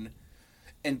vision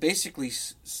and basically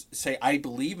say, I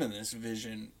believe in this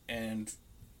vision, and,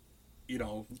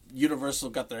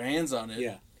 Universal got their hands on it.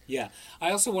 Yeah, yeah.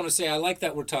 I also want to say I like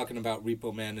that we're talking about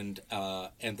Repo Man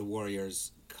and the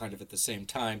Warriors kind of at the same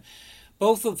time.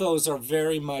 Both of those are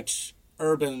very much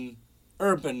urban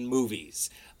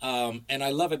movies. And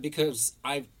I love it because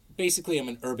I basically am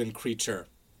an urban creature,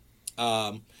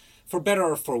 for better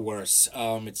or for worse.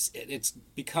 It's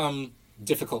become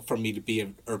difficult for me to be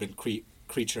an urban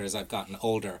creature as I've gotten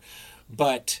older.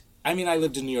 But, I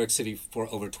lived in New York City for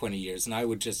over 20 years, and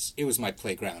it was my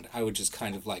playground. I would just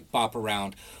kind of like bop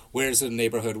around. Where's a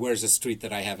neighborhood? Where's a street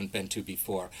that I haven't been to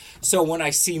before? So when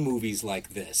I see movies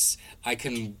like this, I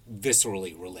can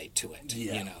viscerally relate to it.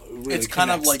 Yeah. It really it's kind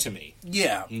of like to me.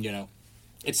 Yeah.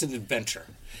 It's an adventure.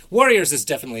 Warriors is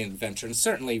definitely an adventure, and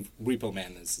certainly Repo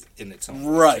Man is in its own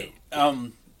right.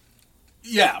 Too.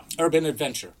 Yeah. Urban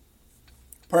adventure.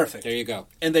 Perfect. There you go.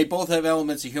 And they both have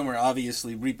elements of humor.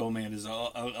 Obviously, Repo Man is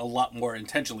a lot more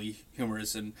intentionally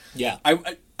humorous, and yeah,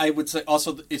 I would say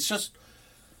also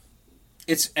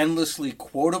it's endlessly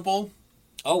quotable.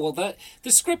 Oh, well, the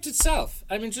script itself.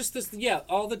 I mean, just this,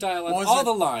 all the dialogue, all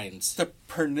the lines. The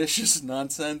pernicious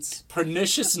nonsense.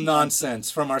 Pernicious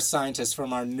nonsense from our scientists,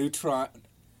 from our neutron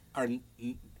bomb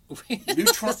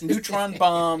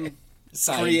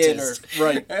scientist. Creator.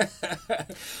 Right.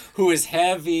 Who is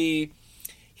heavy.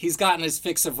 He's gotten his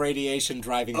fix of radiation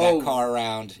driving that car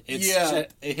around.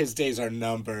 His days are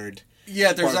numbered.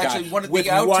 Yeah, there's actually one of the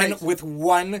outtakes. With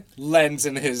one lens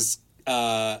in his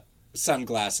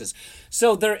sunglasses.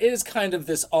 So there is kind of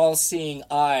this all-seeing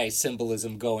eye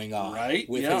symbolism going on. Right,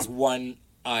 with his one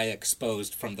eye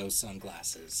exposed from those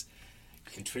sunglasses.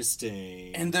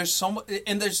 Interesting. And there's so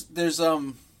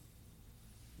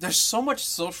much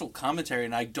social commentary,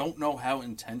 and I don't know how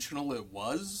intentional it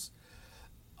was.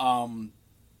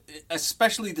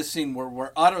 Especially the scene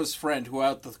where Otto's friend, who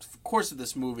out the course of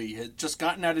this movie had just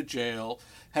gotten out of jail,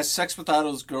 has sex with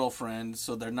Otto's girlfriend,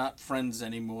 so they're not friends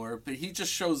anymore. But he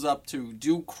just shows up to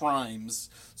do crimes,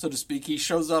 so to speak. He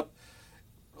shows up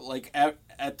like at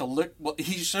the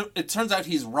it turns out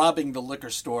he's robbing the liquor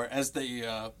store as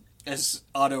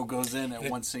Otto goes in at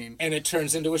one scene, and it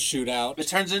turns into a shootout. It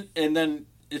turns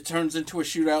into a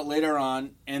shootout later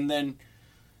on, and then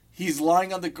he's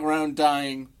lying on the ground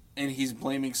dying. And he's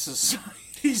blaming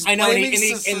society. I know, and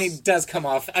he does come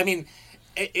off. I mean,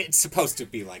 it's supposed to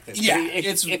be like this. Yeah,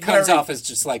 it comes off as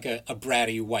just like a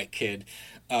bratty white kid.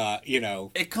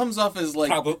 It comes off as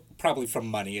like probably from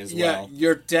money as well. Yeah,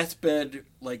 your deathbed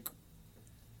like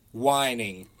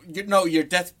whining. Your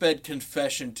deathbed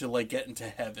confession to like get into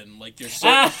heaven. Like you're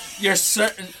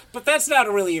certain. But that's not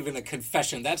really even a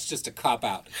confession. That's just a cop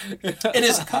out. It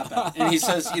is a cop out, and he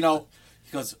says, he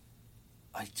goes,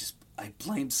 I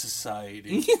blame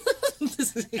society.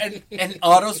 and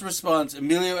Otto's response,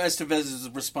 Emilio Estevez's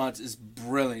response is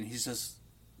brilliant. He says,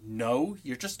 no,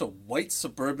 you're just a white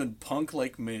suburban punk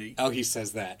like me. Oh, he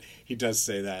says that. He does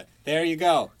say that. There you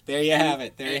go. There you have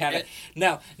it. There you have it.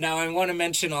 Now I want to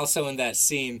mention also in that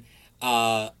scene,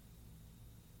 Alex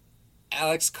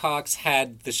Cox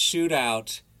had the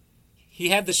shootout. He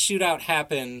had the shootout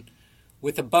happen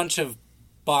with a bunch of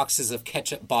boxes of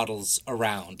ketchup bottles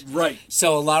around. Right.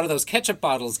 So a lot of those ketchup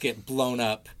bottles get blown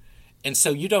up, and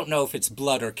so you don't know if it's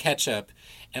blood or ketchup.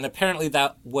 And apparently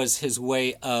that was his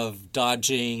way of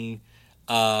dodging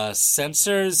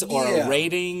censors or a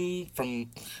rating from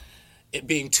it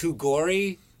being too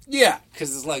gory. Yeah.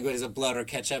 Because it's like, is it blood or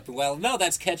ketchup? Well, no,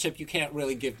 that's ketchup. You can't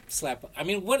really slap. I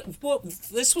mean, what?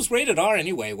 This was rated R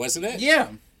anyway, wasn't it? Yeah.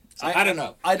 So I don't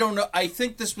know. I don't know. I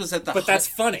think this was at the But that's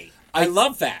funny. I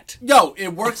love that. No,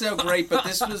 it works out great, but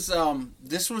this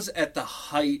was at the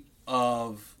height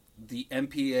of the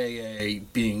MPAA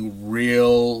being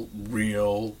real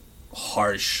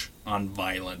harsh on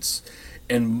violence.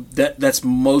 And that's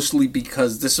mostly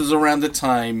because this was around the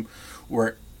time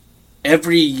where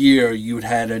every year you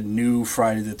had a new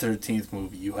Friday the 13th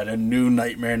movie. You had a new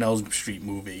Nightmare on Elm Street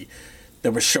movie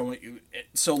that was showing.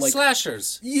 So like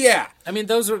slashers. Yeah. I mean,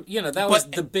 those were, was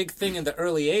the big thing in the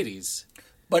early 80s.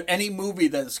 But any movie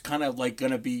that's kind of like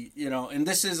going to be, and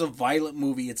this is a violent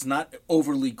movie. It's not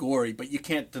overly gory, but you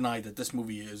can't deny that this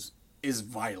movie is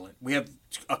violent. We have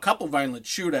a couple violent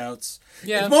shootouts.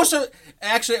 Yeah. Most of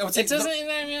actually, I would say it doesn't.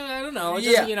 I mean, I don't know. It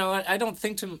doesn't, I don't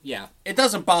think to. Yeah. It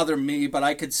doesn't bother me, but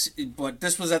I could. See, but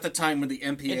this was at the time when the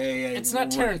MPAA. It's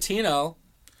not Tarantino.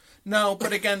 No,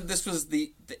 but again, this was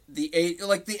the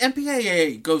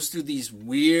MPAA goes through these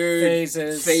weird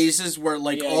phases where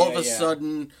all of a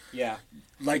sudden. Yeah.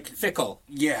 Like fickle.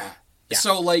 Yeah.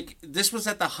 So like this was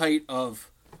at the height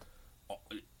of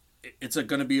it's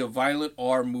going to be a violent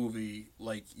R movie.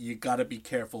 Like you got to be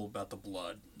careful about the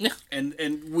blood. Yeah. And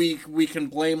we can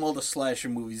blame all the slasher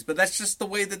movies, but that's just the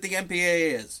way that the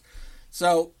MPAA is.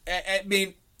 So I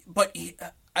mean, but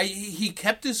he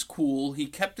kept his cool. He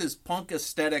kept his punk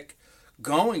aesthetic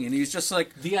going, and he's just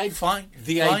like fine.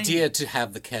 The idea to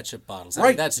have the ketchup bottles. I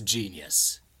mean, that's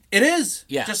genius. It is.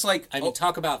 Yeah. Just like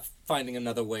talk about finding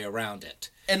another way around it.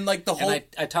 And like the whole... And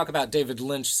I talk about David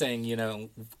Lynch saying,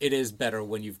 it is better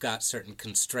when you've got certain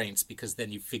constraints because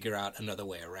then you figure out another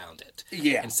way around it.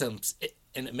 Yeah.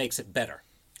 And it makes it better.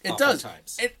 It does.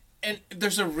 And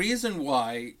there's a reason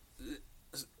why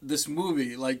this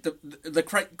movie, like the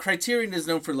Criterion is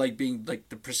known for like being like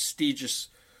the prestigious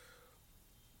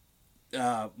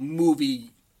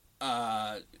movie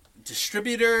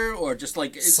distributor or just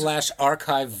like it's /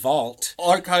 archive vault.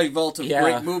 Archive vault of Yeah.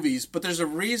 great movies. But there's a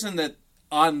reason that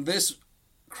on this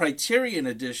Criterion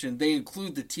edition they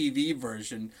include the TV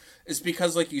version. Is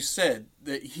because, like you said,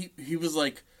 that he was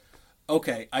like,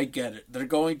 okay, I get it. They're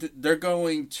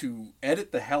going to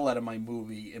edit the hell out of my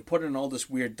movie and put in all this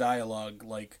weird dialogue.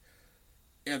 Like,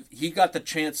 if he got the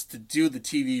chance to do the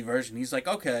TV version, he's like,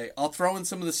 okay, I'll throw in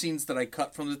some of the scenes that I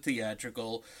cut from the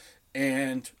theatrical,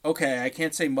 and okay, I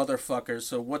can't say motherfucker,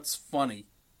 so what's funny?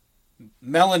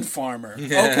 Melon farmer.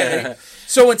 Okay.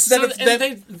 So instead of them...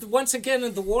 they once again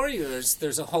in The Warriors,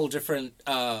 there's a whole different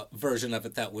version of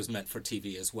it that was meant for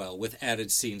TV as well, with added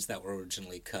scenes that were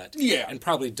originally cut. Yeah. And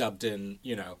probably dubbed in,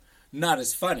 not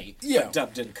as funny, but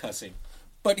dubbed in cussing.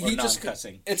 But he just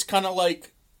cussing. It's kind of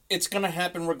like it's going to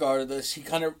happen regardless. He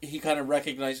kind of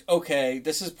recognized, okay,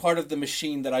 this is part of the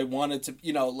machine that I wanted to,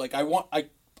 like I want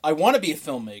to be a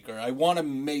filmmaker. I want to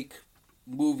make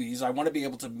movies. I want to be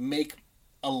able to make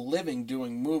a living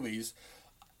doing movies.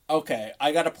 Okay,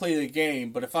 I got to play the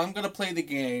game, but if I'm going to play the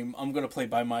game, I'm going to play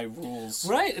by my rules.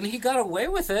 Right, and he got away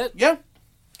with it. Yeah.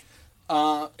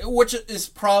 Which is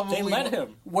probably... They let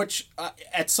him. Which,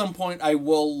 at some point, I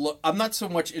will look... I'm not so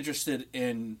much interested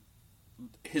in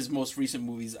his most recent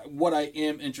movies. What I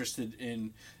am interested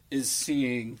in is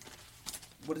seeing...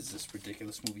 What is this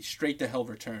ridiculous movie? Straight to Hell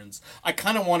Returns. I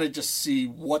kind of want to just see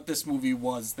what this movie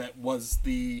was that was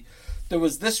the... There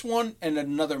was this one and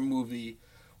another movie,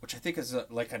 which I think is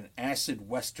like an acid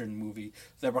western movie,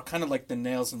 that were kind of like the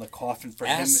nails in the coffin for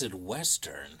him. Acid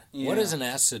western? Yeah. What is an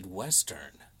acid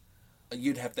western?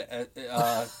 You'd have to...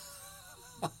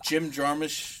 Jim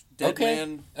Jarmusch, Dead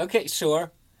Man. Okay,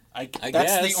 sure. I that's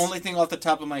guess. the only thing off the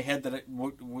top of my head that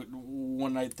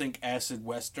when I think acid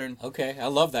western. Okay, I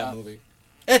love that movie.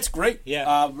 It's great.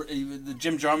 Yeah. The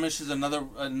Jim Jarmusch is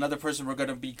another person we're going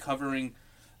to be covering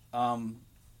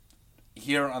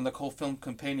here on the Cult Film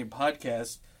Companion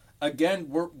podcast. Again,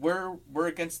 we're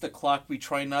against the clock. We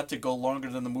try not to go longer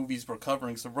than the movies we're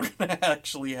covering, so we're going to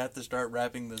actually have to start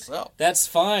wrapping this up. That's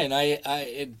fine.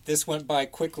 This went by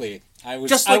quickly. I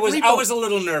was a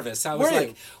little nervous. I was Were like,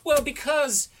 you? well,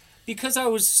 because I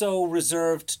was so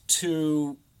reserved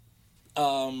to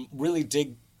really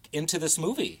dig into this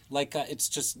movie. Like, it's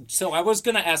just... So I was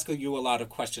going to ask you a lot of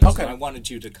questions. Okay. So I wanted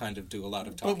you to kind of do a lot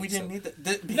of talking. But we didn't need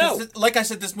that. No. Like I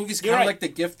said, this movie's kind of right. like the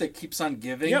gift that keeps on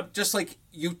giving. Yep. Just like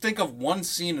you think of one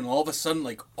scene and all of a sudden,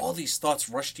 like, all these thoughts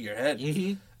rush to your head.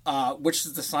 Mm-hmm. Which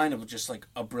is the sign of just, like,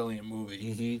 a brilliant movie.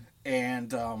 Mm-hmm.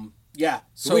 And, yeah.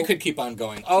 So we could keep on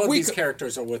going. All of these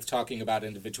characters are worth talking about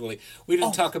individually. We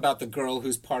didn't talk about the girl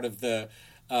who's part of the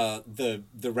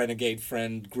renegade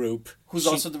friend group, who's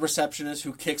also the receptionist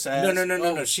who kicks ass.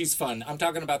 No. She's fun. I'm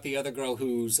talking about the other girl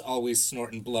who's always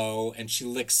snorting blow, and she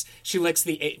licks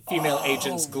the female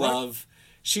agent's glove.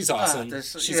 She's awesome.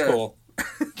 She's cool.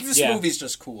 This movie's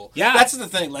just cool. Yeah, that's the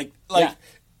thing. Like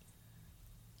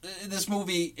this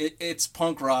movie, it's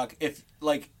punk rock.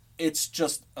 It's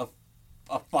just a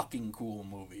fucking cool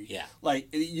movie. Yeah, like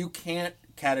you can't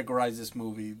categorize this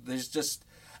movie. There's just.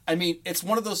 I mean, it's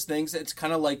one of those things. It's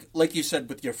kind of like you said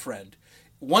with your friend.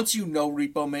 Once you know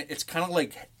Repo Man, it's kind of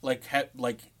like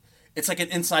it's like an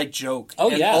inside joke.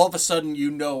 Oh, and all of a sudden you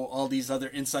know all these other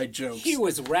inside jokes. He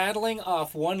was rattling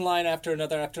off one line after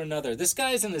another. This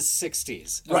guy's in his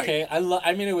 60s. Okay, right.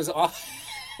 I mean, it was awful.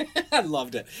 I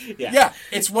loved it. Yeah,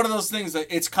 it's one of those things that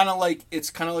it's kind of like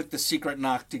the secret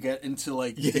knock to get into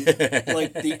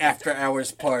the after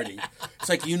hours party. It's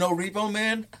like, Repo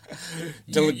Man.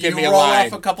 Give me a roll line.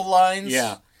 Off a couple lines.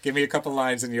 Yeah, give me a couple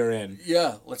lines and you're in.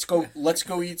 Yeah, let's go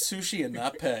eat sushi and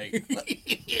not pay.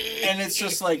 And it's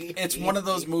just like it's one of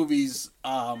those movies.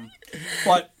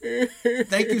 But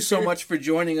thank you so much for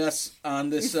joining us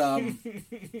on this. I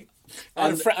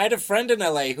had a friend in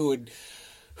LA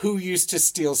who used to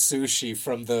steal sushi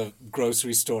from the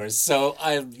grocery stores. So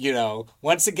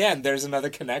once again, there's another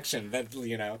connection that,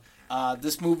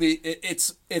 this movie,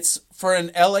 it's for an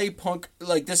LA punk,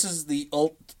 like this is the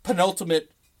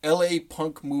penultimate LA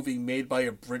punk movie made by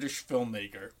a British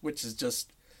filmmaker, which is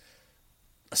just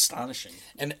astonishing.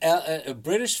 A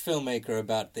British filmmaker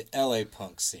about the LA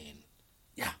punk scene.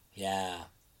 Yeah. Yeah.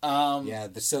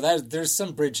 So there's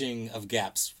some bridging of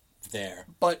gaps there.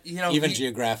 But, even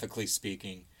geographically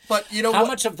speaking. But how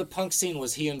much of the punk scene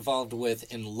was he involved with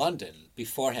in London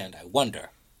beforehand, I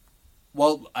wonder?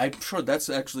 Well, I'm sure that's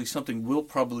actually something we'll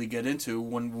probably get into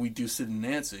when we do Sid and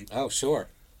Nancy. Oh, sure.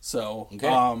 So, okay.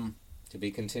 To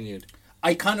be continued.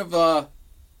 I kind of,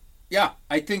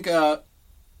 I think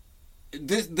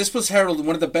this was heralded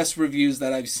one of the best reviews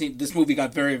that I've seen. This movie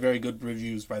got very, very good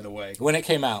reviews, by the way. When it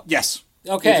came out? Yes.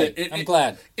 Okay, I'm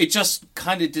glad. It just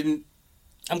kind of didn't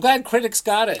I'm glad critics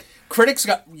got it. Critics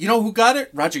got... You know who got it?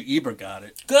 Roger Ebert got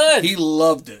it. Good. He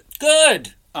loved it.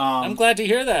 Good. I'm glad to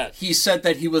hear that. He said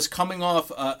that he was coming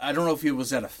off... I don't know if he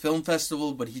was at a film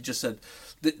festival, but he just said...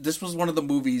 This was one of the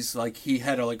movies, like, he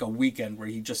had a weekend where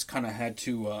he just kind of had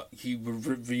to... he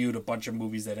reviewed a bunch of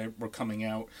movies that were coming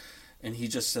out, and he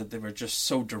just said they were just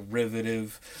so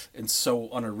derivative and so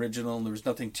unoriginal, and there was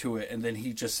nothing to it. And then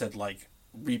he just said, like,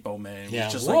 Repo Man. Yeah.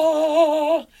 Was just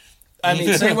like... I mean,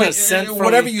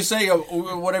 whatever you say,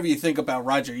 whatever you think about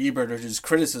Roger Ebert or his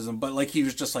criticism, but like he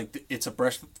was just like, it's a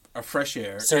fresh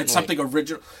air. Certainly. It's something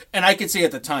original. And I could see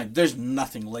at the time, there's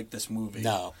nothing like this movie.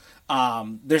 No.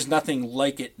 There's nothing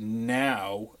like it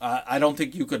now. I don't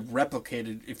think you could replicate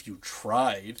it if you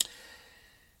tried.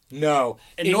 No.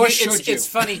 And nor should you. It's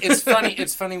funny.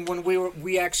 It's funny when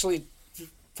we actually,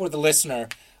 for the listener,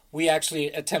 we actually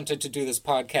attempted to do this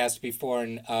podcast before,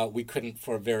 and we couldn't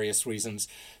for various reasons.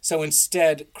 So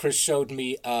instead, Chris showed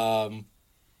me,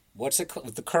 what's it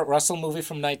called? The Kurt Russell movie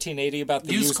from 1980 about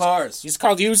the used cars. It's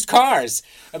called Used Cars,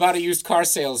 about a used car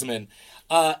salesman.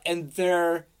 And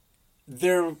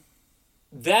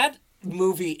that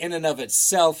movie in and of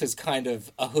itself is kind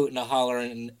of a hoot and a holler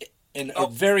and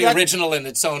very original in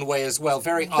its own way as well.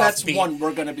 Very offbeat. That's one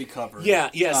we're going to be covering.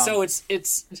 Yeah. So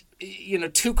it's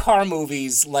two car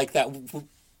movies like that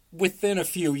within a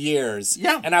few years.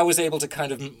 Yeah. And I was able to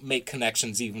kind of make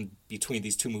connections even between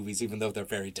these two movies, even though they're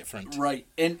very different. Right.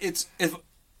 And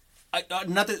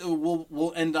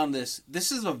we'll end on this. This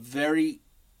is a very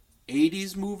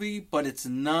 80s movie, but it's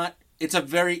not. It's a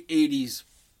very 80s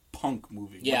punk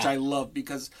movie, which I love,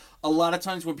 because a lot of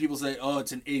times when people say, oh,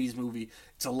 it's an 80s movie,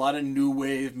 it's a lot of new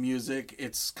wave music.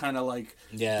 It's kind of like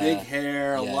big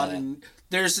hair, a lot of...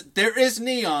 There is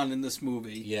neon in this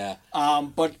movie. Yeah.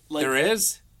 But like... There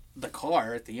is? The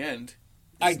car at the end.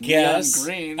 I guess.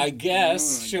 Green. I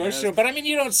guess. Sure. But I mean,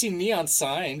 you don't see neon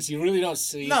signs. You really don't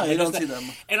see... No, you don't see them.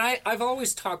 And I've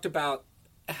always talked about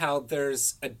how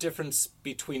there's a difference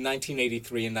between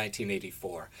 1983 and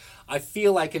 1984. I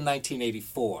feel like in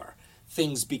 1984,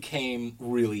 things became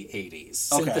really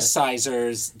 80s. Okay.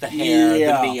 Synthesizers, the hair,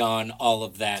 the neon, all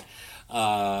of that.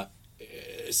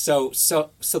 So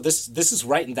this is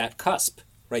right in that cusp,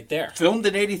 right there. Filmed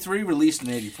in 83, released in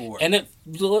 84. And it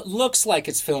looks like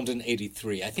it's filmed in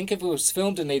 83. I think if it was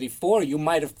filmed in 84, you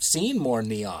might have seen more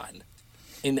neon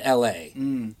in L.A.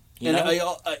 And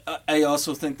I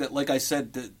also think that, like I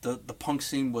said, the punk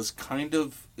scene was kind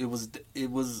of... It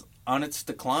was on its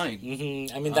decline.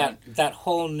 Mm-hmm. I mean, that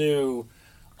whole new...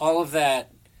 All of that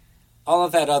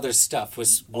other stuff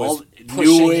was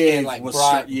pushing in, like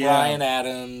Bryan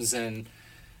Adams and...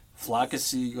 Flock of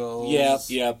Seagulls.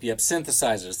 Yep.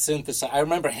 Synthesizers. I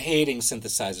remember hating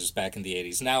synthesizers back in the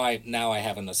 80s. Now I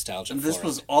have a nostalgia for it. And this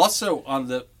was also on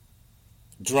the...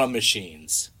 Drum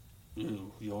machines.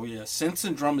 Ooh, oh yeah, Synths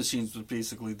and Drum Machines was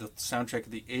basically the soundtrack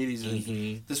of the 80s.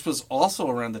 And this was also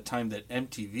around the time that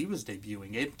MTV was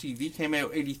debuting. MTV came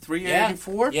out 83 or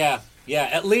 84? Yeah,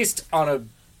 at least on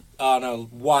a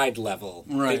wide level.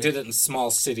 Right. They did it in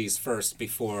small cities first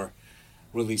before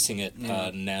releasing it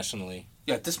nationally.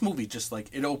 Yeah, this movie just, like,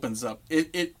 it opens up.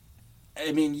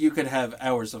 I mean, you could have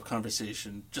hours of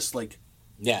conversation just, like...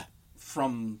 Yeah.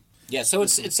 From... Yeah, so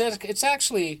it's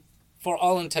actually... For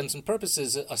all intents and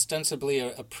purposes, ostensibly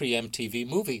a pre-MTV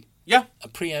movie. Yeah. A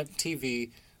pre-MTV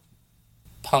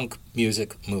punk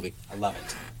music movie. I love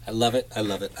it.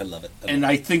 And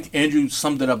I think Andrew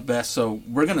summed it up best, so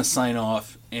we're going to sign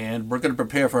off, and we're going to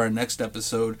prepare for our next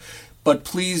episode. But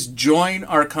please join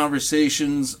our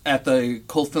conversations at the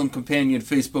Cult Film Companion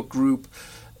Facebook group.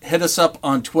 Hit us up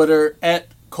on Twitter at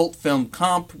Cult Film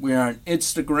Comp. We're on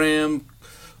Instagram,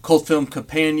 Cult Film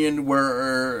Companion.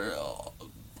 We're...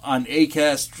 on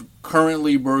Acast,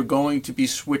 currently we're going to be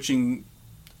switching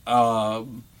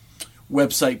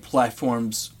website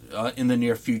platforms in the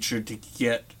near future to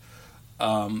get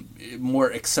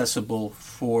more accessible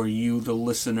for you, the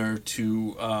listener,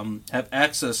 to have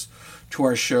access to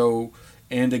our show.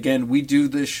 And again, we do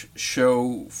this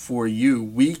show for you.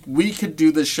 We could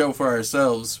do this show for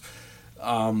ourselves,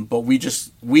 but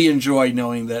we enjoy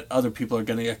knowing that other people are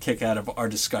going to get a kick out of our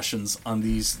discussions on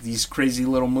these crazy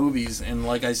little movies. And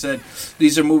like I said,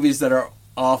 these are movies that are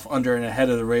off, under, and ahead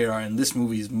of the radar, and this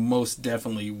movie most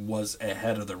definitely was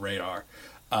ahead of the radar.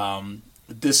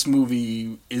 This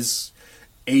movie is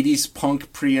 80s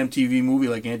punk pre-MTV movie,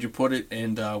 like Andrew put it,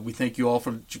 and we thank you all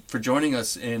for joining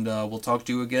us, and we'll talk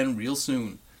to you again real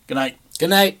soon. Good night.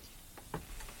 Good night.